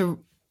such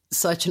an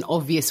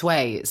obvious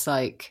way. It's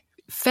like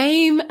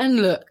fame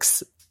and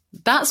looks,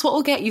 that's what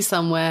will get you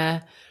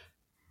somewhere.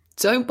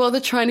 Don't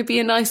bother trying to be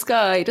a nice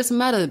guy. It doesn't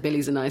matter that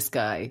Billy's a nice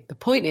guy. The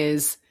point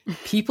is,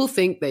 people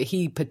think that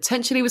he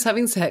potentially was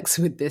having sex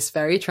with this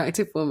very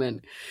attractive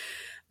woman.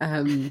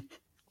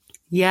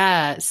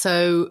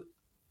 So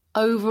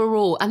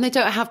overall, and they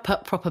don't have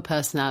proper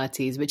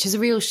personalities, which is a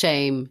real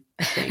shame,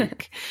 I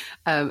think.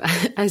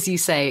 As you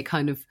say, it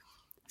kind of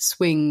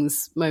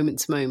swings moment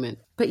to moment.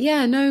 But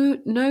yeah, no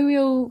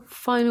real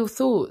final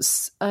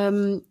thoughts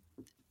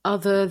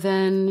other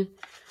than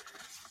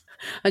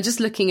I'm just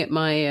looking at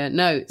my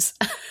notes.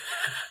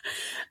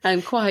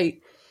 And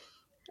quite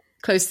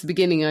close to the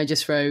beginning, I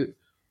just wrote,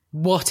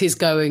 "What is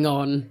going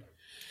on?"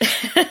 So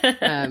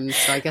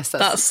I guess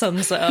that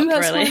sums it up.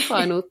 That's really. My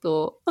final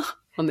thought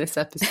on this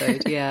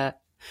episode. Yeah.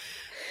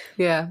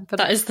 But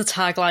that is the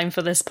tagline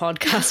for this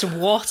podcast.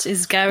 What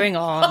is going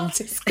on?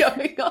 What is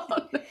going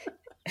on?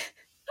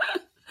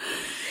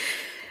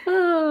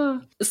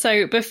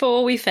 So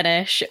before we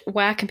finish,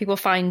 where can people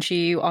find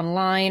you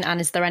online? And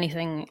is there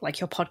anything like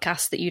your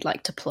podcast that you'd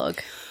like to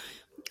plug?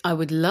 I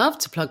would love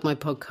to plug my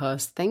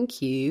podcast.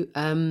 Thank you.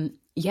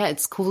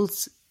 It's called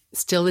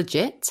Still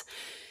Legit.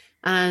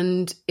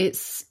 And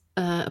it's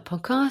a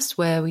podcast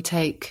where we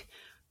take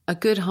a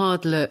good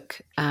hard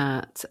look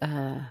at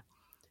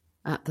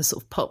the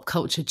sort of pop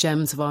culture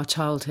gems of our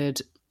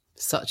childhood,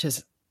 such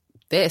as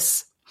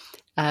this,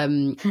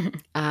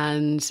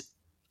 and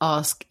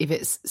ask if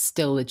it's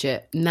still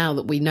legit now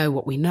that we know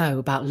what we know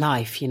about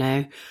life,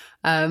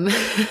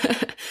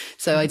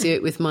 So I do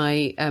it with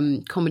my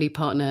comedy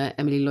partner,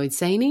 Emily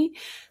Lloyd-Zaney.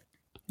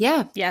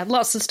 Yeah,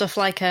 lots of stuff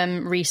like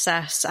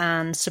Recess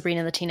and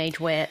Sabrina the Teenage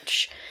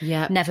Witch.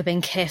 Yeah, Never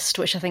Been Kissed,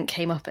 which I think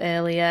came up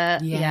earlier.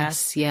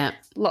 Yes, yeah.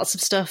 Lots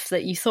of stuff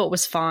that you thought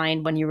was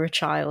fine when you were a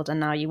child, and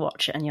now you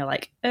watch it and you're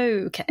like,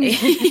 okay.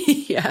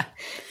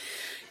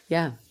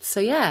 Yeah.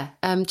 So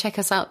check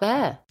us out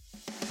there.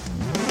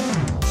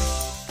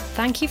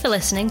 Thank you for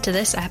listening to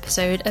this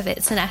episode of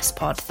It's an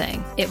S-Pod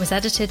Thing. It was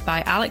edited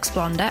by Alex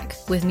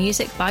Blondek with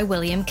music by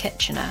William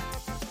Kitchener.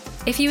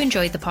 If you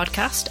enjoyed the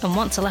podcast and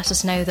want to let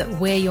us know that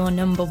we're your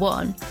number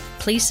one,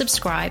 please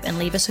subscribe and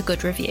leave us a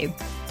good review.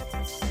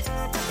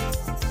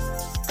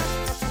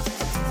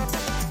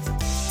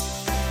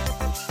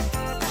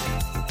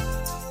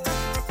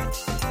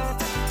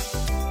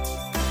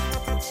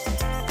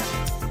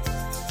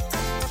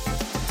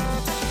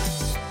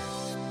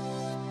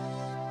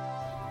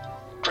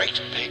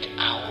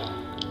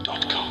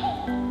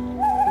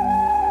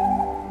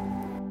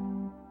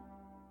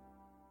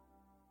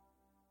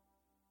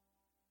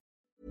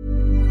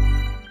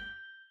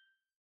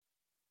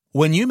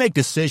 When you make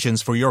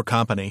decisions for your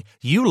company,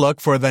 you look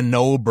for the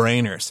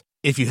no-brainers.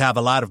 If you have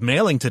a lot of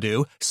mailing to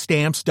do,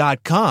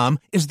 Stamps.com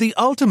is the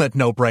ultimate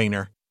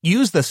no-brainer.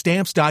 Use the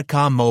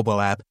Stamps.com mobile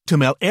app to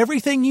mail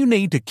everything you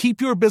need to keep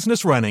your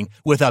business running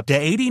with up to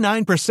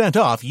 89%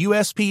 off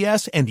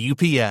USPS and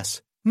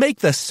UPS. Make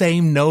the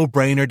same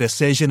no-brainer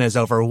decision as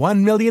over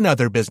 1 million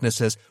other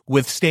businesses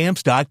with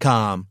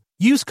Stamps.com.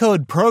 Use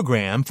code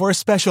PROGRAM for a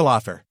special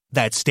offer.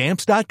 That's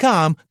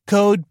Stamps.com,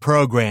 code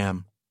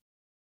PROGRAM.